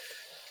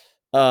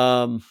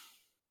 but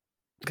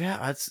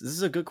yeah, this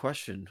is a good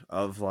question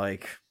of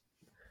like,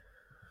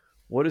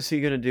 What is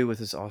he gonna do with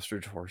this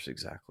ostrich horse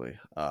exactly?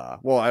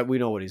 Well, we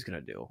know what he's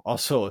gonna do.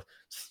 Also,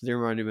 they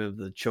reminded me of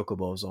the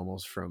chocobos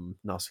almost from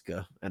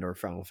Nausicaa and or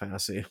Final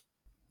Fantasy,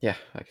 Yeah,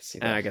 I can see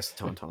and that. I guess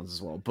the Tauntauns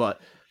as well. But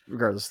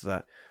regardless of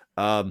that,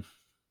 um,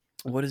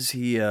 what is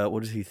he?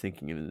 What is he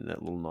thinking in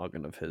that little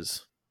noggin of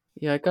his?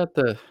 Yeah, I got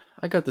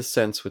the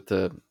sense with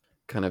the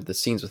kind of the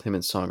scenes with him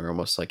and Song are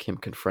almost like him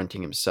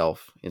confronting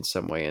himself in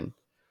some way, and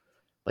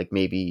like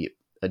maybe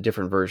a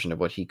different version of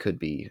what he could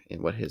be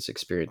and what his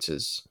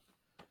experiences,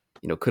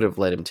 could have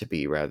led him to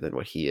be rather than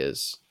what he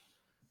is.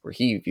 Where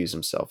he views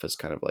himself as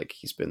kind of like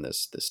he's been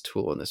this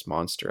tool and this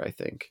monster, I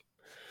think.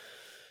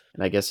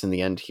 And I guess in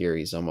the end here,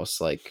 he's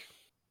almost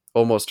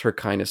her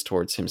kindness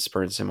towards him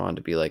spurs him on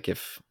to be like,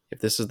 if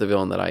this is the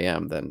villain that I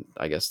am, then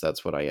I guess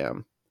that's what I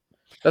am.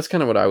 That's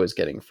kind of what I was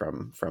getting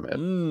from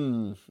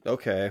it.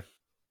 Okay,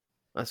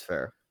 that's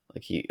fair.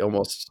 Like he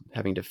almost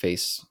having to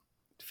face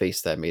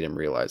that made him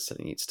realize that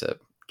he needs to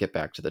get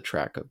back to the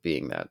track of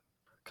being that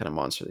kind of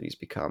monster that he's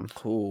become.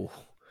 Cool.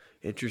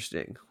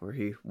 Interesting.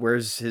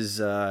 Where's his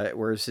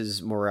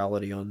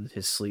morality on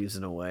his sleeves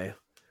in a way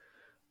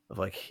of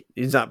like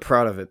he's not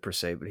proud of it per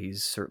se, but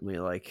he's certainly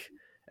like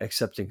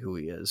accepting who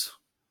he is.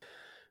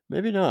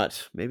 Maybe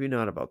not. Maybe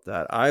not about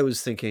that. I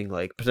was thinking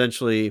like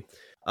potentially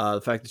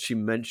the fact that she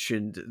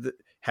mentioned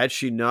had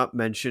she not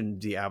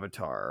mentioned the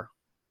avatar,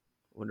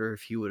 I wonder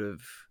if he would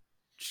have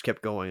just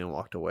kept going and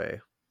walked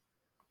away.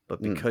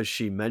 But Mm. because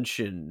she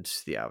mentioned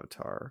the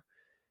avatar,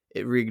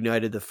 it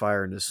reignited the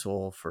fire in his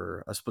soul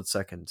for a split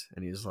second,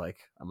 and he's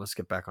like, "I must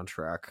get back on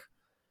track.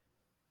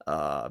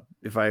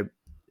 If I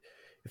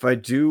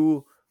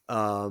do,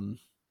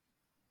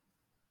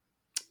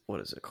 what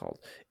is it called?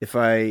 If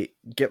I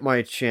get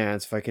my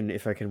chance, if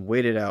I can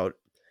wait it out,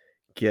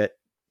 get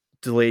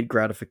delayed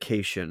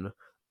gratification,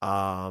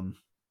 and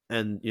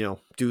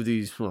do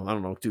these. Well, I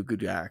don't know, do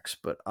good acts,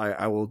 but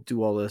I will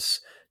do all this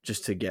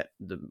just to get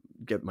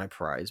my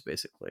prize,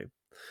 basically."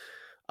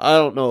 I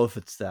don't know if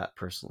it's that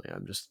personally.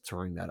 I'm just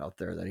throwing that out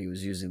there that he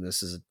was using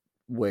this as a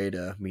way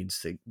to means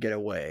to get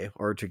away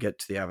or to get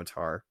to the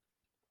avatar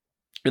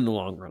in the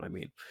long run. I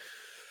mean,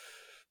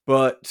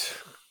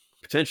 but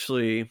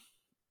potentially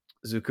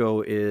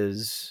Zuko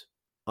is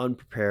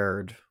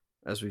unprepared,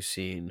 as we've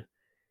seen.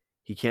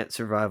 He can't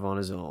survive on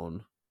his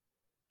own.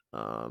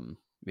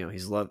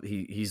 He's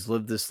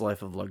lived this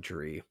life of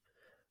luxury,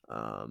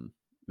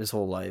 his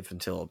whole life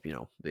until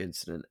the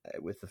incident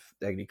with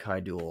the Agni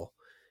Kai duel,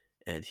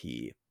 and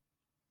he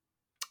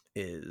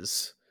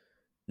is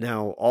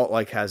now all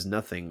like has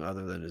nothing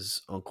other than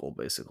his uncle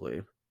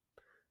basically.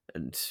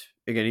 And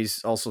again,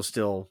 he's also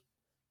still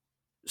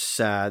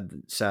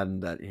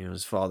saddened that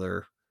his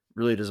father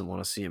really doesn't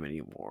want to see him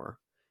anymore,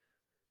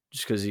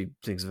 just because he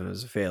thinks of him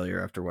as a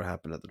failure after what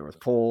happened at the North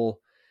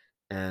Pole.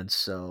 And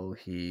so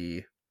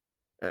he,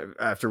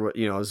 after what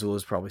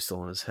Azula's probably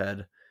still in his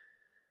head.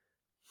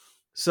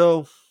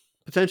 So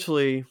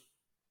potentially,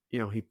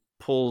 he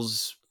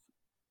pulls,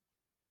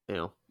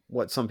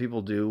 what some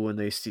people do when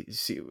they see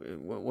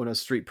when a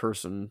street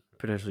person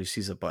potentially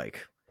sees a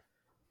bike,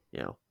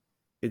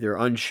 either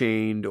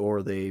unchained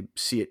or they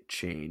see it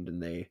chained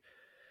and they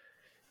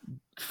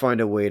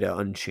find a way to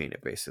unchain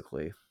it.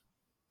 Basically,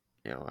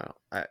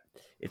 I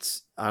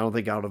don't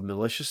think out of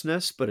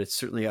maliciousness, but it's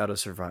certainly out of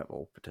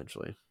survival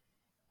potentially.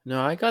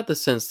 No, I got the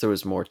sense there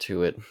was more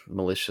to it,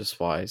 malicious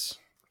wise.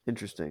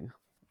 Interesting.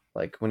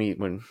 Like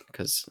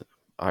because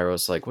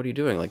Iroh's like, "What are you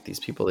doing? Like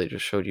these people, they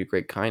just showed you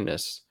great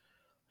kindness.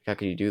 How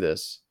can you do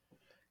this?"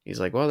 He's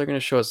like, "Well, they're going to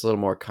show us a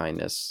little more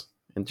kindness,"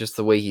 and just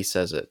the way he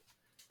says it,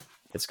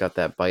 it's got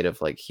that bite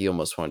of like he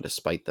almost wanted to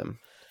spite them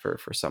for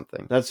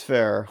something. That's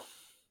fair.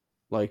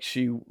 Like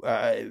she,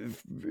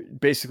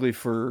 basically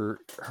for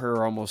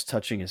her almost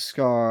touching his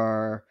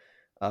scar,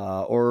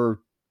 or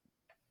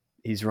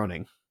he's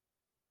running.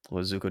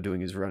 Was Zuko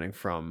doing his running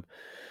from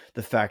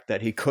the fact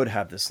that he could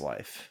have this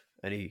life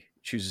and he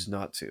chooses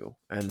not to,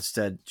 and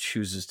instead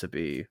chooses to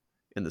be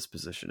in this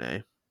position?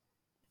 I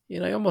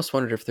almost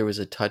wondered if there was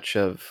a touch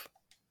of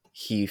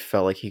he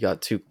felt like he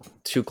got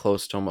too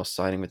close to almost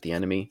siding with the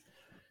enemy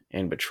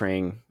and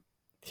betraying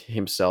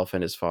himself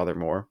and his father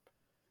more.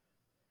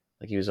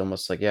 Like he was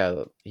almost like,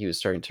 yeah, he was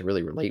starting to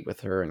really relate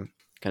with her and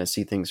kind of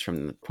see things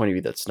from the point of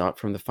view that's not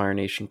from the Fire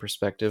Nation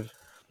perspective.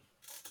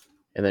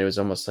 And then it was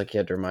almost like he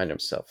had to remind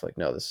himself, like,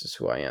 no, this is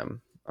who I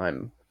am.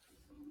 I'm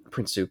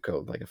Prince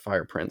Zuko, like a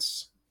fire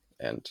prince.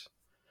 And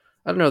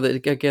I don't know,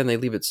 again, they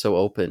leave it so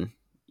open.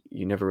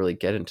 You never really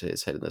get into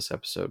his head in this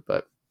episode,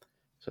 but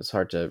so it's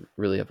hard to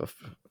really have a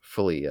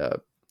fully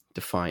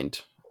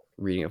defined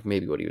reading of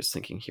maybe what he was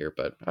thinking here.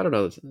 But I don't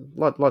know,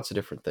 lots of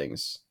different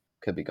things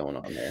could be going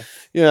on there.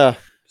 Yeah,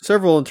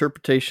 several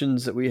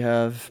interpretations that we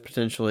have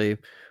potentially.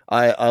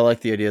 I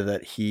like the idea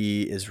that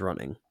he is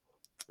running.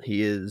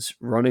 He is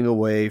running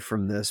away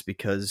from this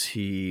because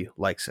he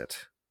likes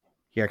it.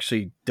 He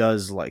actually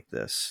does like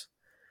this.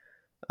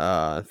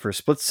 For a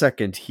split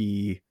second,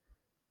 he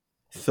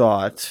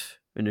thought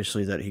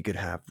initially that he could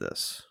have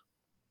this.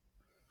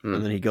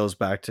 And then he goes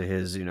back to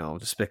his,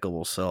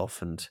 despicable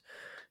self and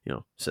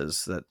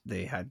says that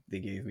they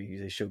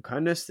showed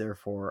kindness,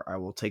 therefore I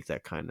will take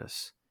that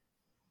kindness.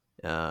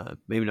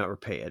 Maybe not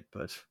repay it,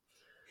 but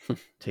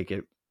take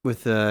it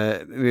with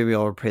maybe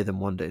I'll repay them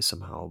one day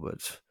somehow,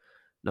 but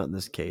not in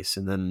this case.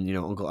 And then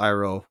Uncle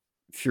Iroh,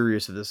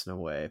 furious at this in a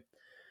way.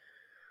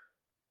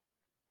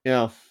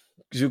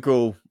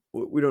 Zuko.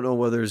 We don't know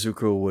whether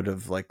Zuko would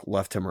have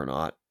left him or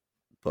not,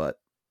 but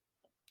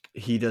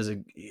he does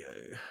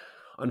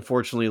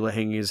unfortunately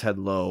hanging his head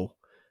low,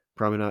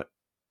 probably not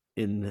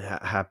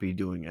happy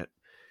doing it.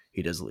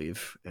 He does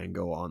leave and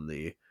go on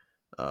the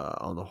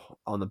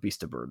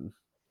Beast of Burden.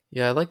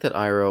 Yeah, I like that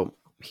Iroh.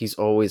 He's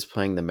always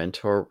playing the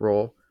mentor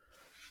role,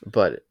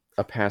 but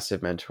a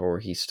passive mentor.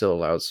 He still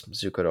allows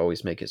Zuko to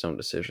always make his own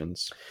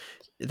decisions.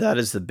 That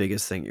is the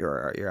biggest thing.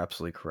 You're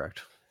absolutely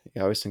correct.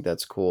 Yeah, I always think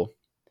that's cool.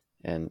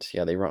 And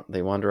yeah,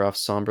 they wander off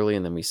somberly,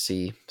 and then we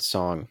see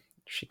Song.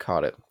 She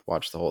caught it,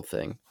 watched the whole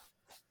thing.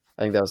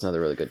 I think that was another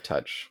really good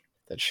touch.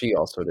 That she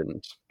also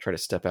didn't try to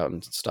step out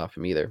and stop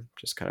him either.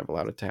 Just kind of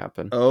allowed it to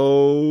happen.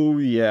 Oh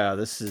yeah,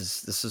 this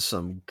is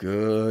some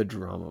good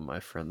drama,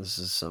 my friend. This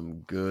is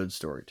some good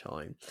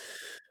storytelling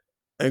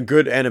and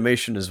good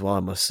animation as well, I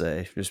must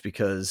say. Just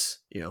because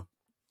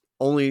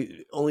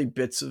only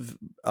bits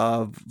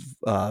of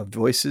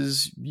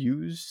voices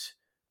used.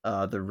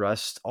 The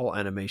rest all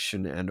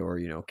animation and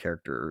or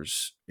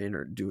characters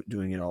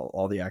doing it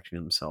all the acting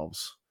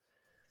themselves.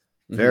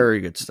 Very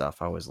good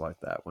stuff. I always like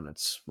that when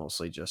it's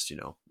mostly just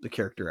the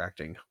character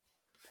acting,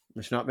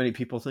 which not many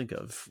people think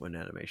of when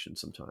animation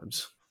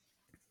sometimes.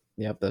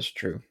 Yep, that's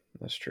true.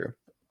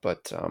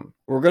 But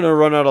we're gonna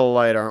run out of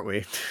light, aren't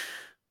we?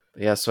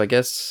 Yeah, so I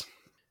guess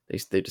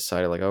they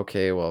decided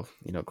okay, well,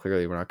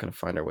 clearly we're not going to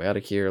find our way out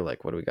of here.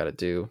 What do we got to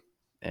do?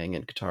 Aang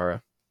and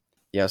Katara.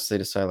 Yes, they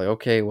decided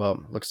okay,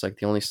 well, looks like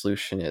the only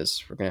solution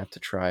is we're going to have to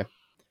try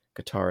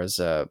Katara's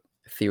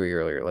theory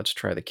earlier. Let's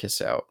try the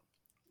kiss out.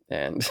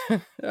 And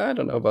I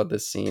don't know about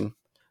this scene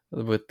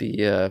with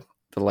the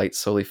light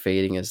slowly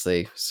fading as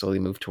they slowly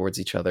move towards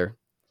each other.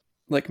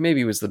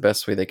 Maybe it was the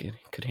best way they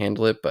could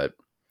handle it, but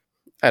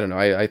I don't know.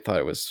 I thought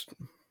it was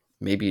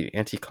maybe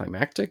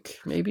anticlimactic,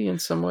 maybe in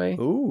some way.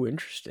 Ooh,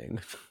 interesting.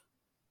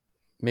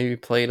 Maybe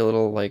played a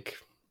little I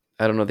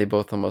don't know. They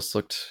both almost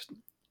looked,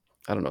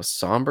 I don't know,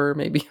 somber.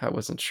 Maybe I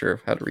wasn't sure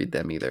how to read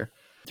them either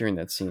during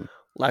that scene.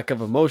 Lack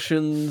of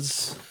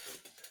emotions.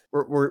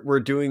 We're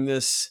doing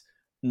this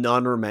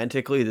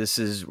non-romantically.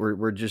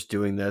 We're just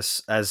doing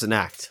this as an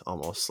act,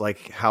 almost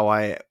like how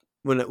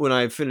when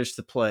I finished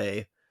the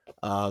play.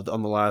 On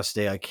the last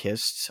day I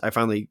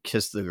finally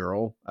kissed the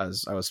girl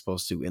as I was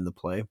supposed to in the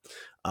play.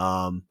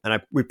 And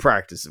we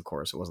practiced, of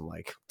course. It wasn't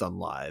done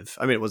live.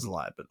 I mean, it was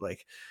live, but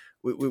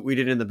we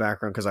did it in the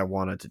background because I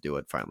wanted to do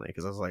it finally.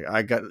 Because I was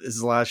this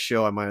is the last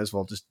show. I might as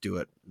well just do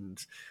it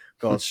and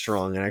go out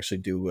strong and actually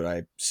do what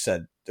I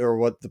said or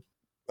what the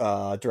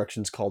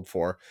directions called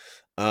for.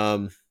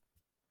 And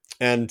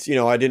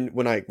I didn't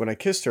when I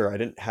kissed her, I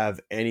didn't have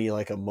any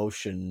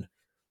emotion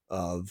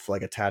of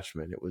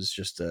attachment. It was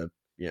just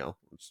no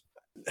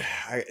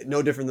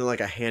different than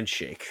a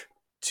handshake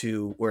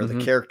to where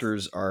the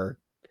characters are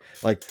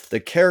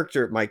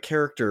my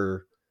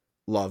character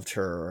loved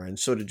her and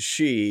so did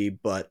she,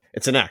 but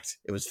it's an act.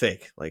 It was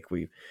fake.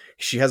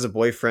 She has a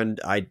boyfriend,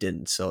 I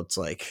didn't, so it's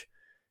I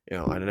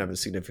didn't have a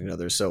significant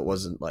other, so it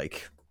wasn't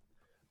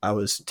I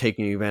was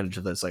taking advantage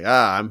of this.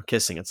 I'm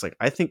kissing. It's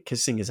I think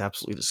kissing is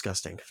absolutely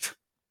disgusting.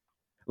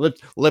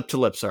 lip to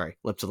lip, sorry.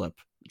 Lip to lip.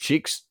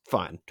 Cheeks,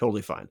 fine.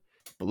 Totally fine.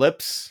 But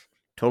lips,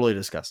 totally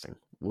disgusting.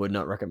 Would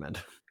not recommend.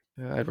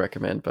 I'd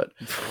recommend, but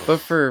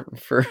for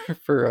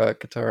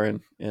Katara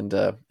and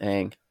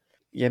Aang,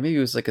 yeah, maybe it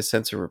was a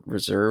sense of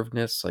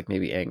reservedness.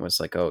 Maybe Aang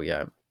was oh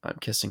yeah, I'm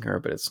kissing her,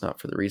 but it's not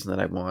for the reason that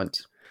I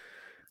want.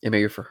 And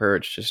maybe for her,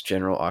 it's just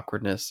general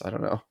awkwardness. I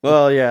don't know.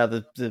 Well, yeah,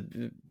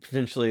 the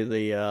potentially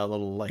the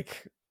little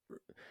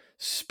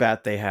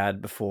spat they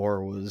had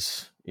before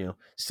was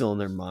still in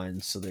their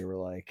minds, so they were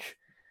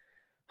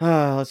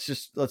let's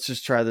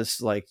just try this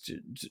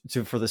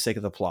to for the sake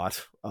of the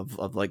plot of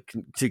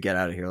to get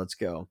out of here. Let's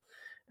go.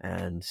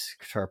 And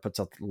Katara puts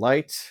out the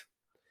light,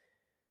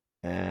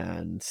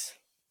 and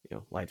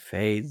light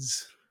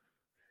fades.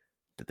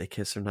 Did they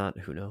kiss or not?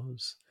 Who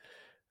knows?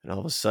 And all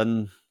of a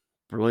sudden,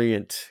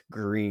 brilliant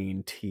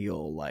green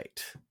teal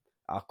light,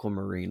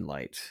 aquamarine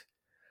light,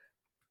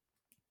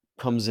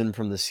 comes in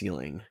from the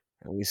ceiling,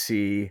 and we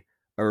see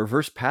a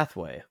reverse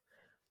pathway,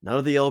 not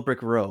of the yellow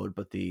brick road,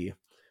 but the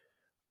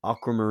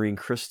aquamarine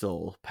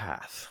crystal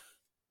path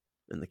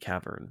in the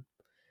cavern,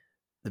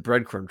 the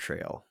breadcrumb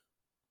trail,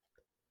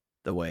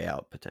 the way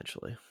out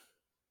potentially.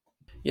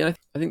 Yeah,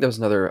 I think that was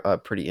another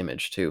pretty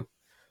image too.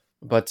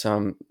 But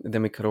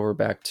then we cut over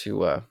back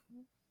to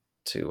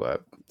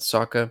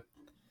Sokka,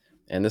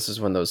 and this is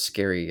when those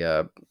scary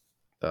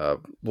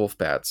wolf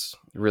bats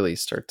really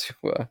start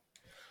to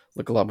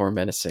look a lot more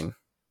menacing,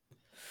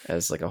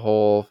 as a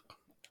whole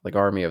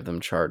army of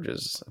them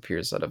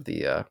appears out of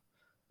the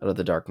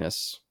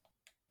darkness.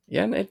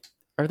 Yeah, and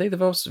are they the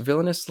most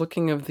villainous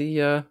looking of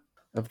the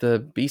Of the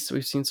beasts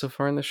we've seen so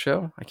far in the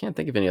show, I can't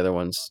think of any other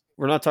ones.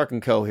 We're not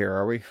talking Ko here,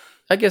 are we?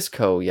 I guess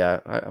Ko, yeah.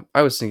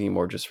 I was thinking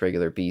more just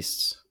regular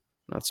beasts,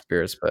 not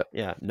spirits, but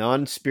Yeah,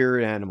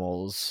 non-spirit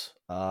animals.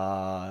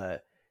 Heibai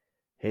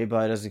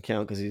doesn't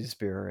count because he's a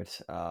spirit.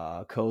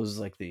 Ko's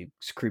like the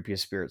creepiest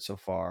spirit so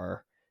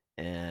far,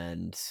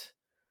 and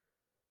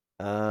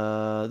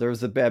there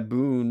was the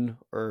baboon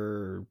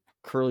or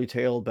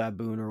curly-tailed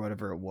baboon or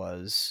whatever it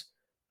was.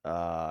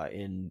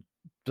 In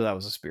so that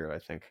was a spirit, I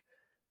think,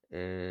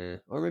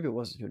 or maybe it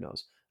wasn't. Who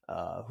knows?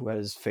 Who had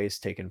his face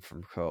taken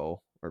from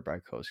Ko or by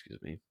Ko?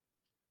 Excuse me.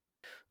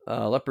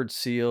 Leopard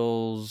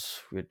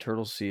seals. We had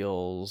turtle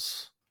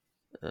seals.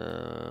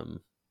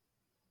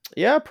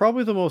 Yeah,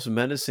 probably the most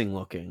menacing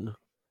looking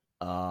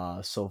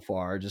so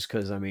far, just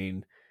because I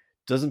mean,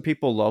 doesn't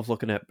people love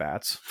looking at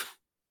bats?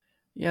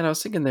 yeah, and I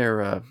was thinking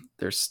their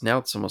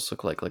snouts almost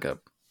look like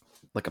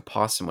a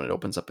possum when it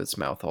opens up its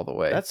mouth all the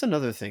way. That's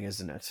another thing,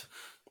 isn't it?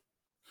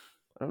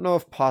 I don't know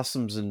if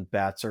possums and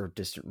bats are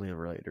distantly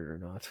related or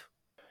not.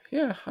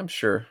 Yeah, I'm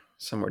sure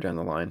somewhere down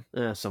the line.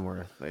 Yeah,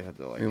 somewhere they had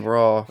to like. I mean, we're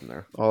all in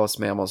there. all us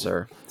mammals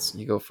are.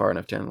 You go far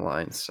enough down the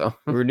line, so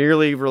We're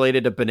nearly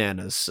related to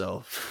bananas,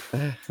 so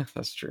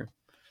that's true.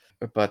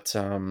 But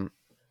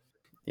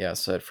yeah.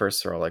 So at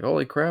first they're all like,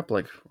 "Holy crap!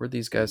 Like, where'd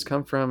these guys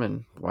come from?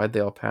 And why'd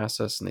they all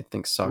pass us?" And they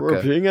think we're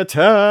Sokka. being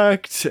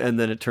attacked. And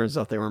then it turns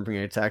out they weren't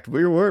being attacked.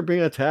 We weren't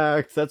being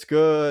attacked. That's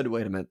good.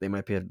 Wait a minute. They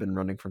might have been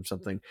running from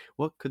something.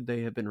 What could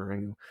they have been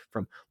running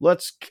from?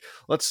 Let's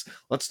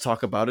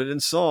talk about it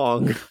in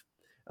song.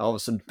 All of a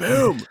sudden,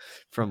 boom!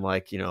 From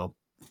like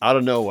out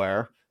of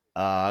nowhere,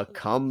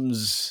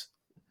 comes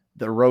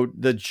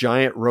the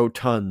giant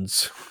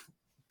rotuns.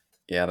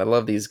 Yeah, and I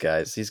love these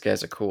guys. These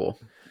guys are cool.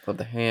 Love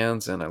the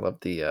hands, and I love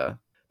the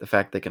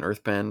fact they can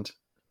earthbend.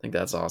 I think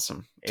that's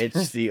awesome.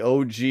 It's the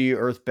OG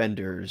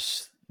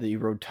Earthbenders, the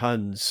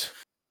rotuns.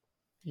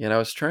 Yeah, and I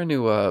was trying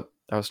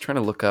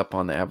to look up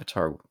on the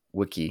Avatar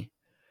wiki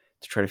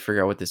to try to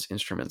figure out what this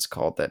instrument's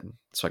called, that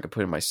so I could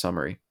put in my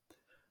summary.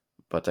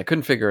 But I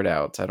couldn't figure it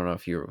out. I don't know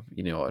if you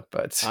know it,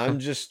 but I'm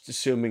just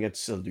assuming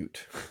it's a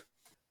lute.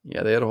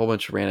 yeah, they had a whole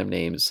bunch of random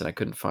names, and I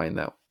couldn't find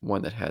that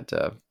one that had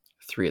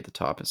 3 at the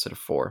top instead of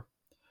 4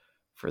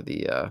 for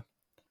the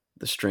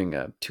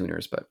string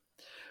tuners. But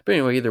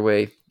anyway, either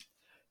way,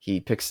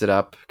 he picks it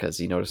up because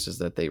he notices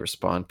that they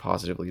respond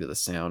positively to the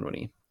sound when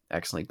he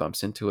accidentally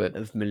bumps into it.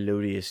 Of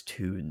melodious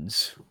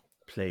tunes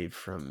played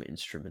from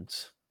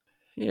instruments.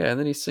 Yeah, and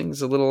then he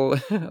sings a little,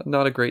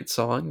 not a great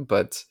song,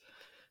 but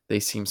they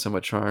seem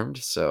somewhat charmed.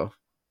 So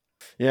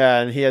yeah,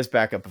 and he has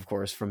backup, of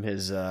course, from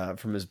his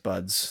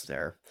buds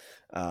there.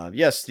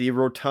 Yes, the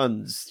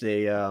rotuns.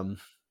 They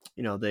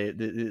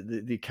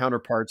the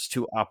counterparts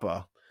to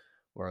Appa,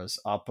 whereas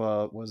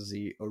Appa was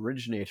the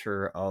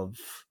originator of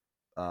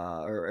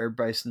or air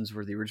bisons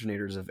were the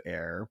originators of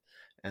air,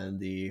 and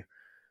the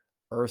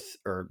earth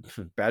or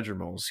badger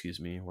moles,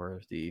 excuse me,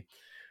 were the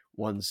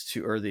ones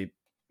to or the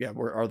yeah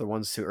are the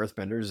ones to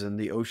earthbenders, and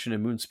the ocean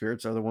and moon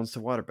spirits are the ones to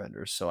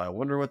waterbenders. So I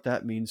wonder what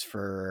that means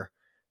for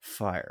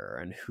fire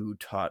and who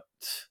taught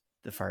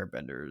the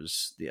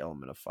firebenders the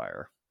element of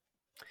fire.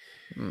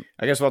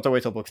 I guess we'll have to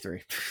wait till book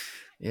 3.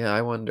 yeah,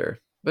 I wonder.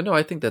 But no,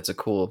 I think that's a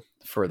cool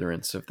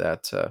furtherance of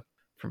that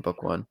from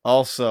book 1.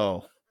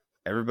 Also,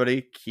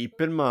 everybody keep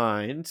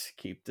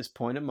this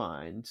point in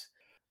mind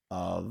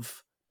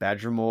of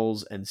badger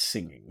moles and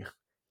singing.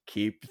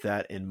 Keep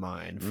that in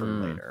mind for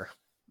later.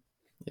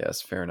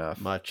 Yes, fair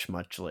enough. Much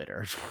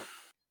later.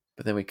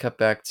 But then we cut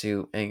back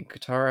to Aang and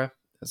Katara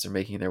as they're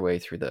making their way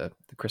through the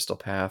crystal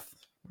path,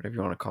 whatever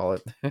you want to call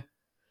it.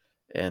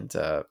 And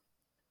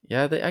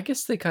yeah, I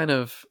guess they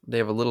have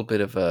a little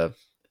bit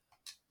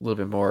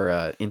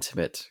more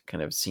intimate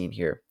kind of scene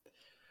here.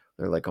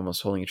 They're like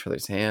almost holding each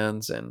other's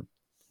hands and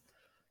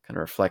kind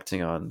of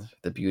reflecting on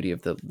the beauty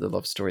of the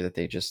love story that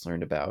they just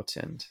learned about.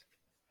 And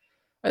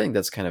I think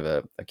that's kind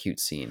of a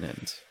cute scene,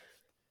 and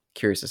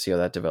curious to see how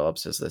that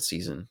develops as the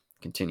season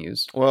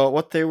continues. Well,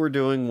 what they were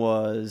doing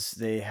was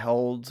they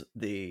held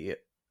the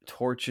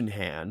torch in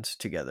hand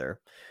together,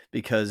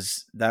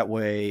 because that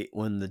way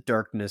when the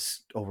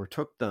darkness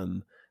overtook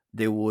them,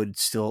 they would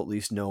still at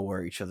least know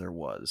where each other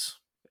was,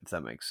 if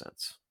that makes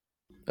sense.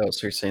 Oh,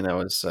 so you're saying that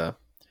was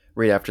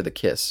right after the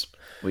kiss?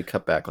 We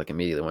cut back like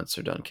immediately once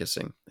they're done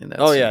kissing in that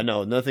scene. Yeah,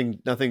 no, nothing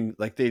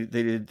like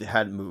they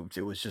hadn't moved.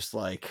 It was just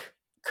like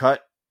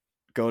cut,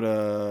 go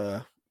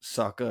to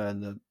Sokka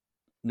and the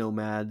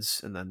nomads,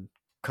 and then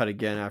cut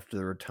again after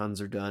the rotuns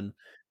are done,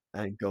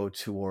 and go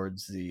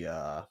towards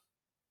the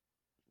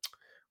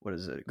what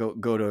is it?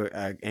 Go to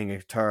Aang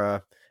and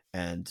Katara,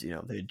 and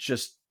they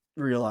just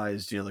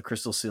realized the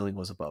crystal ceiling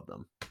was above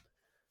them,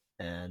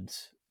 and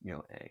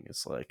Aang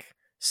is like,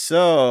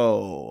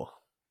 so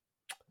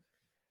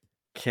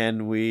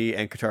can we?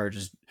 And Katara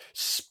just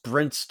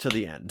sprints to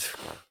the end,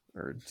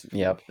 or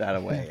that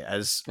away,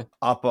 as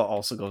Appa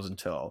also goes in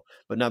tow,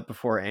 but not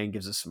before Aang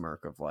gives a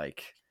smirk of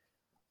like,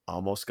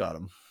 almost got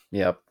him.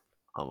 Yep.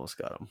 Almost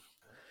got him.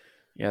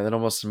 Yeah, then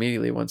almost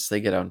immediately once they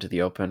get out into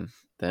the open,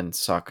 then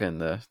Sokka and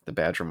the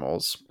badger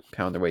moles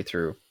pound their way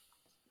through.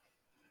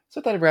 So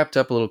I thought it wrapped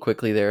up a little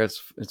quickly there.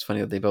 It's funny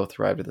that they both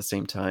arrived at the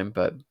same time,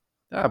 but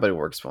it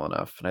works well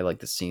enough. And I like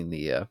the scene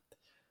the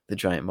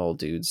giant mole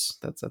dudes.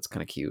 That's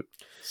kind of cute.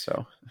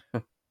 So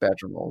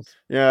badger moles.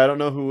 Yeah, I don't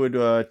know who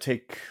would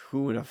take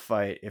who in a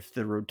fight. If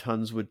the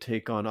Rotuns would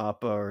take on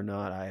Appa or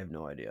not, I have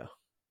no idea.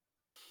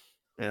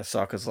 And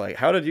Sokka's like,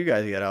 "How did you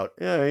guys get out?"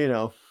 Yeah, you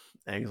know.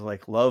 Aang's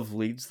like, "Love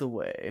leads the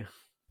way,"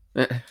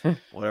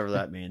 whatever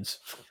that means.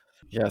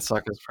 Yeah,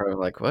 Sokka's probably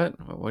like, what?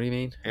 What do you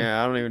mean?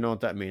 Yeah, I don't even know what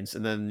that means.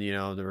 And then, you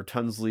know, the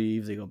Rotuns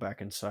leave. They go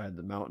back inside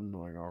the mountain.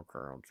 Like, okay,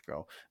 let's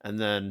go. And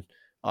then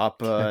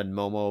Appa and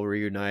Momo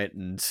reunite,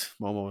 and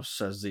Momo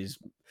says these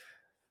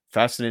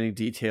fascinating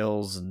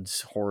details and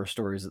horror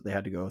stories that they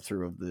had to go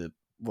through of the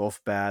wolf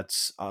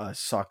bats,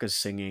 Sokka's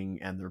singing,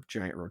 and the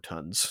giant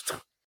Rotuns.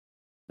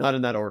 Not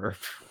in that order.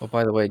 Oh,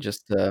 by the way,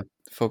 just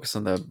focus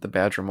on the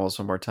badger moles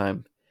one more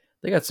time.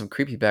 They got some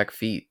creepy back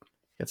feet.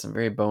 Got some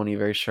very bony,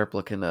 very sharp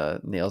looking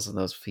nails in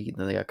those feet, and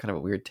then they got kind of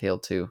a weird tail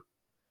too.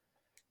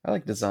 I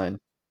like design,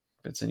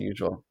 but it's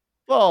unusual.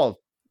 Well,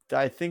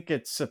 I think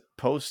it's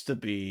supposed to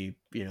be,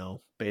 you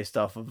know, based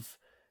off of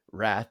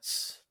rat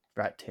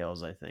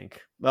tails, I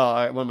think.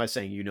 Well, what am I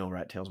saying? You know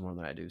rat tails more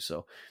than I do.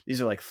 So these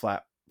are like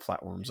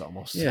flatworms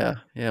almost. Yeah,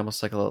 yeah,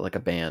 almost like a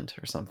band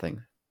or something,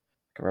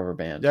 like a rubber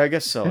band. Yeah, I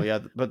guess so. Yeah,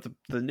 but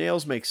the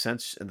nails make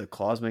sense and the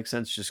claws make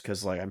sense just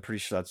because, like, I'm pretty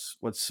sure that's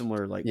what's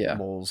similar, like Yeah,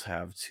 moles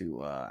have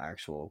to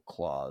actual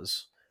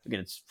claws.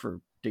 Again, it's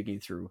for digging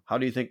through. How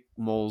do you think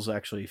moles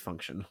actually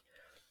function?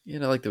 I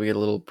like that we get a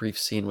little brief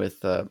scene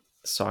with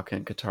Sokka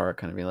and Katara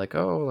kind of being like,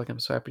 "Oh, like I'm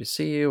so happy to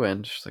see you,"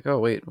 and she's like, "Oh,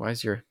 wait, why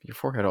is your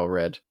forehead all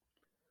red?"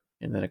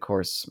 And then, of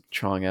course,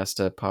 Chong has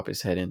to pop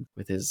his head in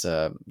with his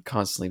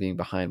constantly being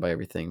behind by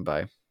everything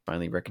by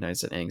finally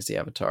recognizing that Aang's the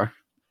Avatar.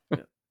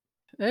 Yeah.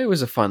 It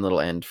was a fun little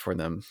end for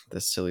them,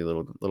 this silly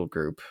little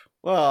group.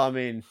 Well, I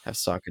mean, Have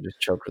Sokka just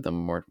choked with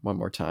them one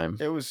more time.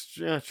 it was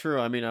true.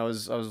 I mean, I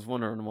was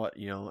wondering what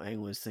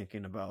Aang was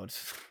thinking about,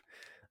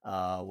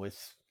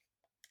 with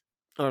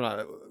oh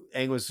no,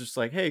 Aang was just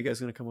like, "Hey, you guys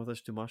gonna come with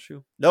us to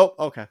Mashu?" Nope.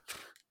 Okay.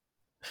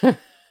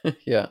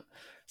 Yeah,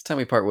 it's time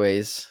we part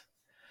ways.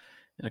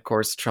 And of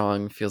course,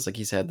 Chong feels like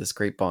he's had this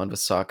great bond with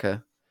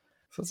Sokka.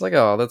 So it's like,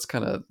 oh, that's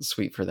kind of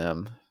sweet for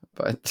them.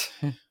 But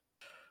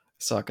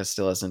Sokka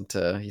still hasn't,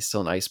 he's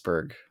still an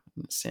iceberg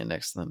stand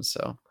next to them.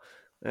 So,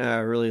 Yeah,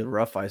 really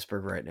rough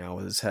iceberg right now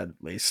with his head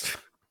at least.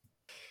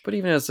 but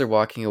even as they're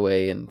walking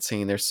away and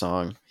singing their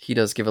song, he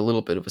does give a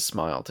little bit of a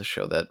smile to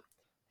show that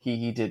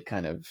he did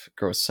kind of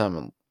grow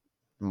some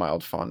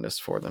mild fondness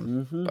for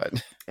them. Mm-hmm.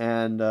 But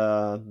And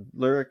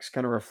lyrics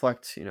kind of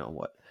reflect,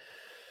 what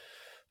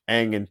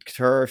Aang and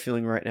Katara are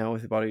feeling right now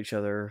about each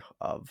other.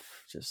 Of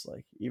just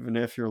like, even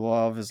if your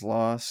love is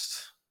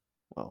lost,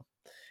 well,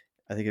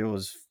 I think it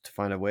was to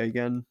find a way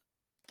again.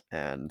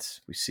 And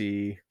we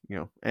see,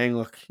 Aang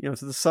look,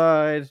 to the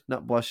side,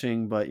 not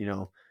blushing, but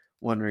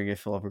wondering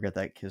if he'll ever get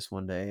that kiss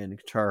one day. And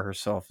Katara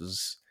herself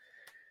is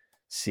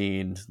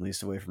seen, at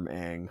least away from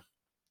Aang,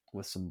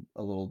 with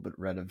a little bit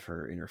red of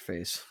her inner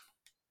face.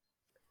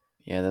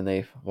 yeah, and then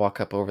they walk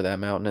up over that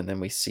mountain, and then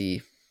we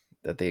see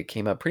that they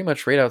came up pretty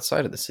much right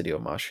outside of the city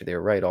of Omashu. They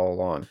were right all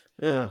along.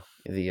 Yeah.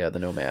 The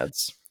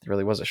nomads. It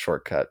really was a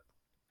shortcut.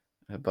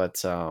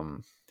 But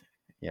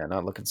yeah,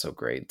 not looking so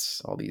great.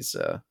 All these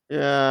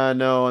Yeah,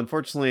 no,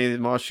 unfortunately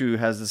Mashu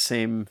has the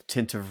same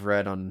tint of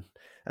red on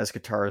as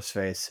Katara's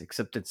face,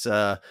 except it's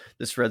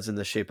this red's in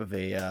the shape of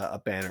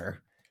a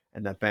banner,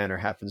 and that banner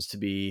happens to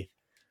be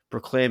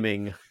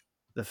proclaiming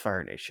the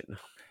Fire Nation.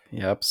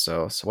 Yep,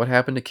 so what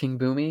happened to King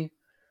Boomy?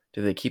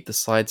 Do they keep the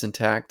slides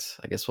intact?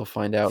 I guess we'll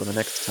find out in the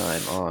next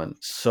time on.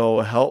 So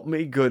help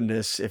me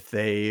goodness if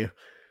they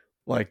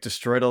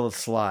destroyed all the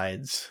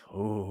slides.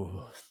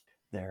 Ooh,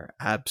 they're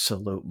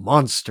absolute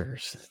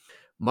monsters.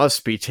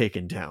 Must be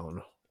taken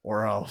down,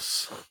 or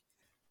else.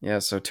 Yeah,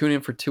 so tune in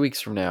for 2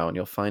 weeks from now and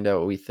you'll find out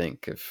what we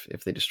think if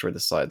they destroy the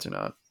slides or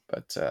not.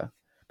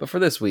 But for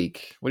this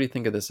week, what do you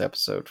think of this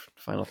episode?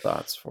 Final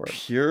thoughts for it.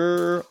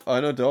 Pure,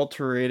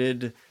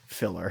 unadulterated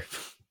filler.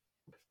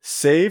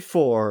 Save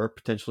for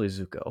potentially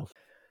Zuko.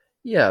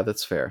 Yeah,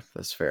 that's fair.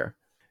 That's fair.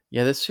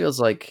 Yeah, this feels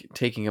like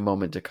taking a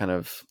moment to kind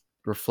of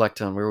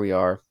reflect on where we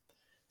are,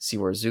 see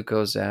where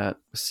Zuko's at,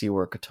 see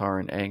where Katara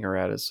and Aang are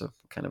at as a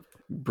kind of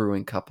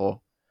brewing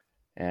couple,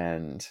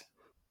 and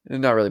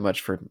not really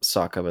much for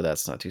Sokka, but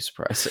that's not too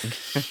surprising.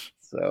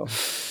 So,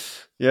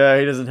 yeah,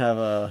 he doesn't have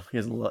a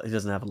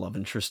love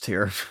interest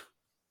here.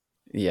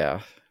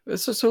 Yeah,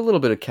 it's just a little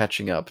bit of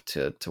catching up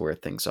to where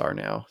things are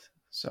now.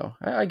 So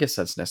I guess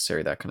that's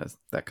necessary. That kind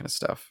of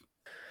stuff.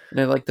 And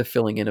I like the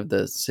filling in of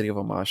the city of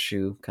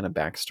Omashu kind of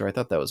backstory. I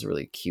thought that was a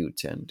really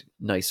cute and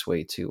nice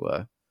way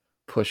to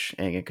push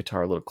Aang and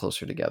Katara a little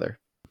closer together.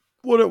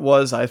 What it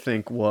was, I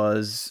think,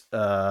 was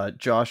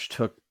Josh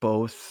took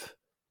both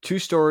two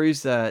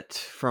stories that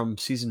from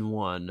season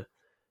 1,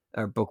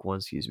 or book 1,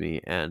 excuse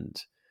me, and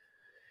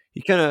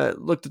he kind of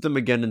looked at them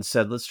again and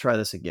said, "Let's try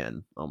this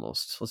again.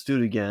 Almost, let's do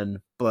it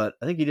again." But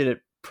I think he did it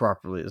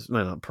properly.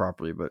 Well, not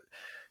properly, but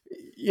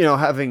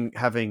having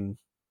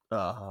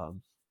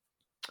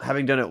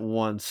done it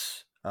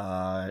once,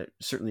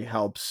 certainly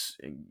helps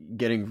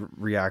getting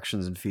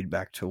reactions and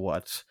feedback to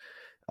what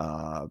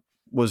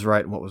was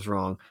right and what was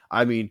wrong.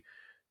 I mean,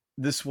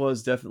 this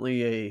was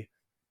definitely a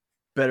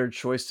better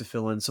choice to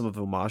fill in some of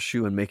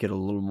Omashu and make it a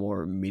little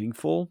more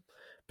meaningful,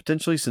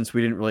 potentially, since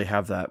we didn't really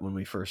have that when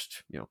we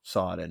first,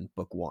 saw it in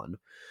book one.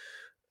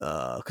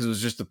 Because it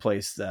was just a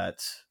place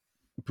that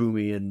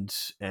Boomy and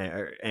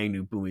Aang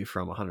knew Boomy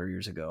from 100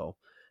 years ago,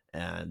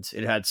 and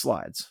it had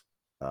slides,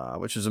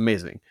 which was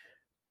amazing.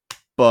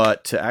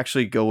 But to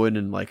actually go in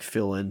and like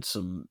fill in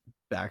some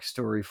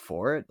backstory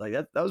for it, like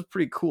that was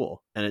pretty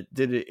cool, and it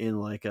did it in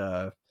like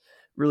a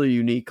really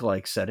unique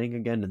like setting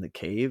again in the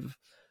cave.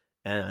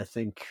 And I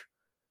think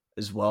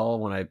as well,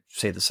 when I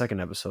say the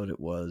second episode, it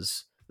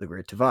was the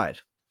Great Divide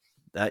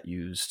that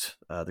used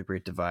the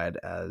Great Divide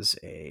as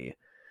I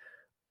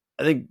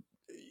think,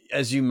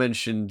 as you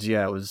mentioned,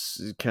 yeah, it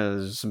was kind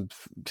of some,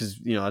 because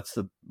that's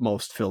the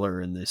most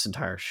filler in this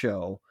entire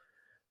show.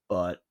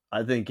 But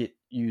I think it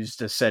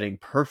used a setting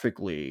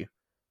perfectly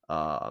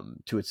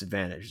to its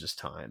advantage this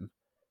time,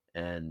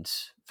 and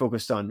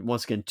focused on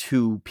once again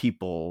two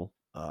people.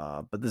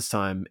 But this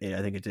time,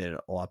 I think it did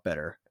a lot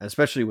better,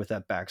 especially with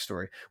that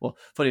backstory. Well,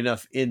 funny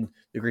enough, in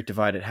the Great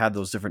Divide, it had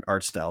those different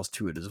art styles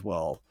to it as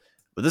well.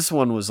 But this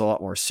one was a lot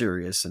more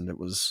serious, and it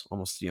was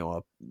almost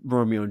a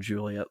Romeo and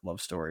Juliet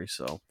love story.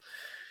 So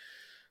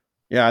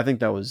yeah, I think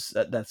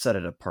that set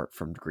it apart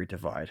from the Great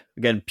Divide.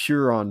 Again,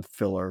 pure on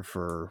filler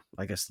for,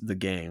 I guess, the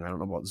gang. I don't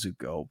know about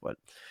Zuko, but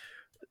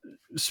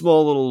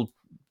small little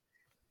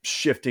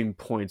shifting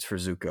points for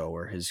Zuko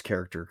where his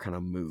character kind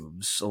of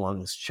moves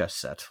along this chess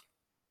set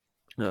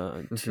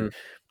to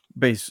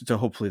base to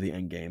hopefully the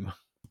end game.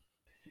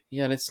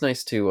 Yeah, and it's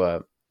nice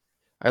to.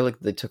 I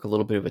like they took a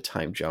little bit of a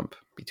time jump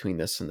between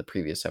this and the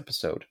previous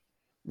episode.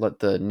 Let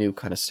the new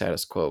kind of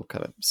status quo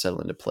kind of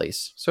settle into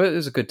place. So it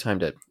was a good time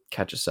to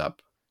catch us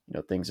up.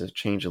 Things have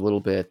changed a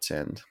little bit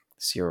and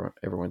see where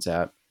everyone's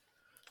at.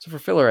 So for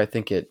filler, I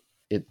think it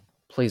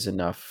plays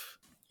enough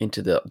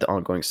into the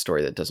ongoing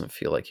story that doesn't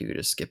feel like you could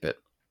just skip it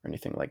or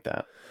anything like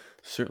that.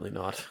 Certainly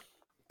not.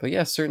 But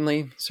yeah,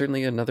 certainly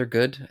another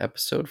good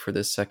episode for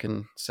this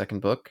second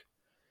book.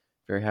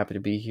 Very happy to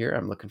be here.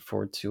 I'm looking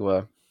forward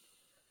to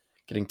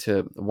getting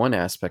to one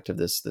aspect of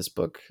this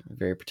book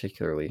very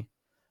particularly.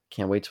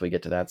 Can't wait till we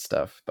get to that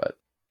stuff. But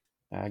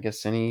I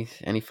guess any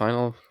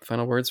final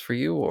words for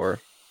you, or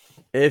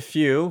if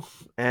you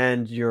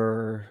and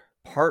your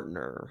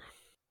partner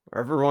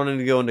are ever wanting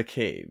to go into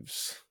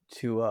caves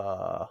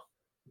to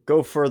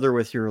go further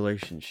with your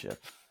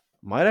relationship,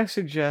 might I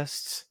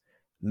suggest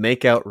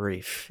Make Out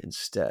Reef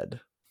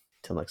instead.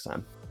 Till next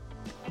time.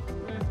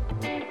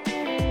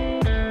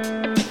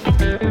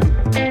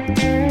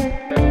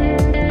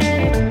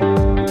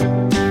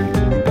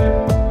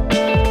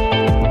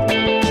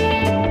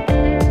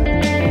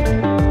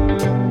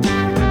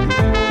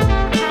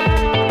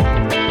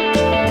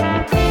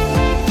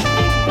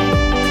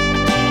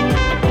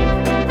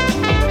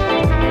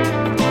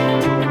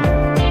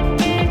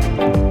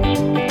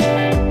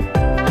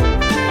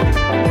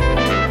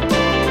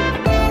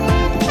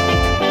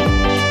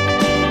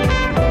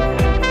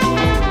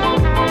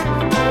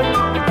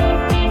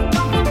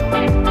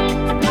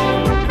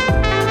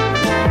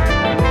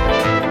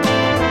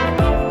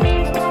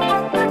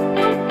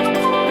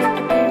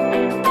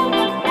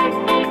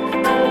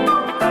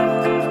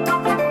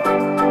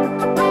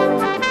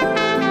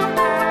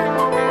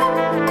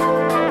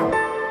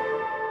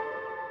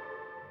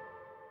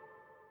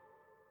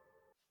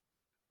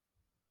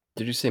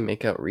 did you say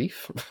Make Out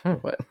Reef?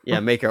 What? Yeah,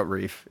 Make Out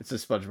Reef. It's a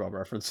SpongeBob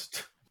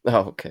reference.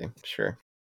 Oh, okay, sure.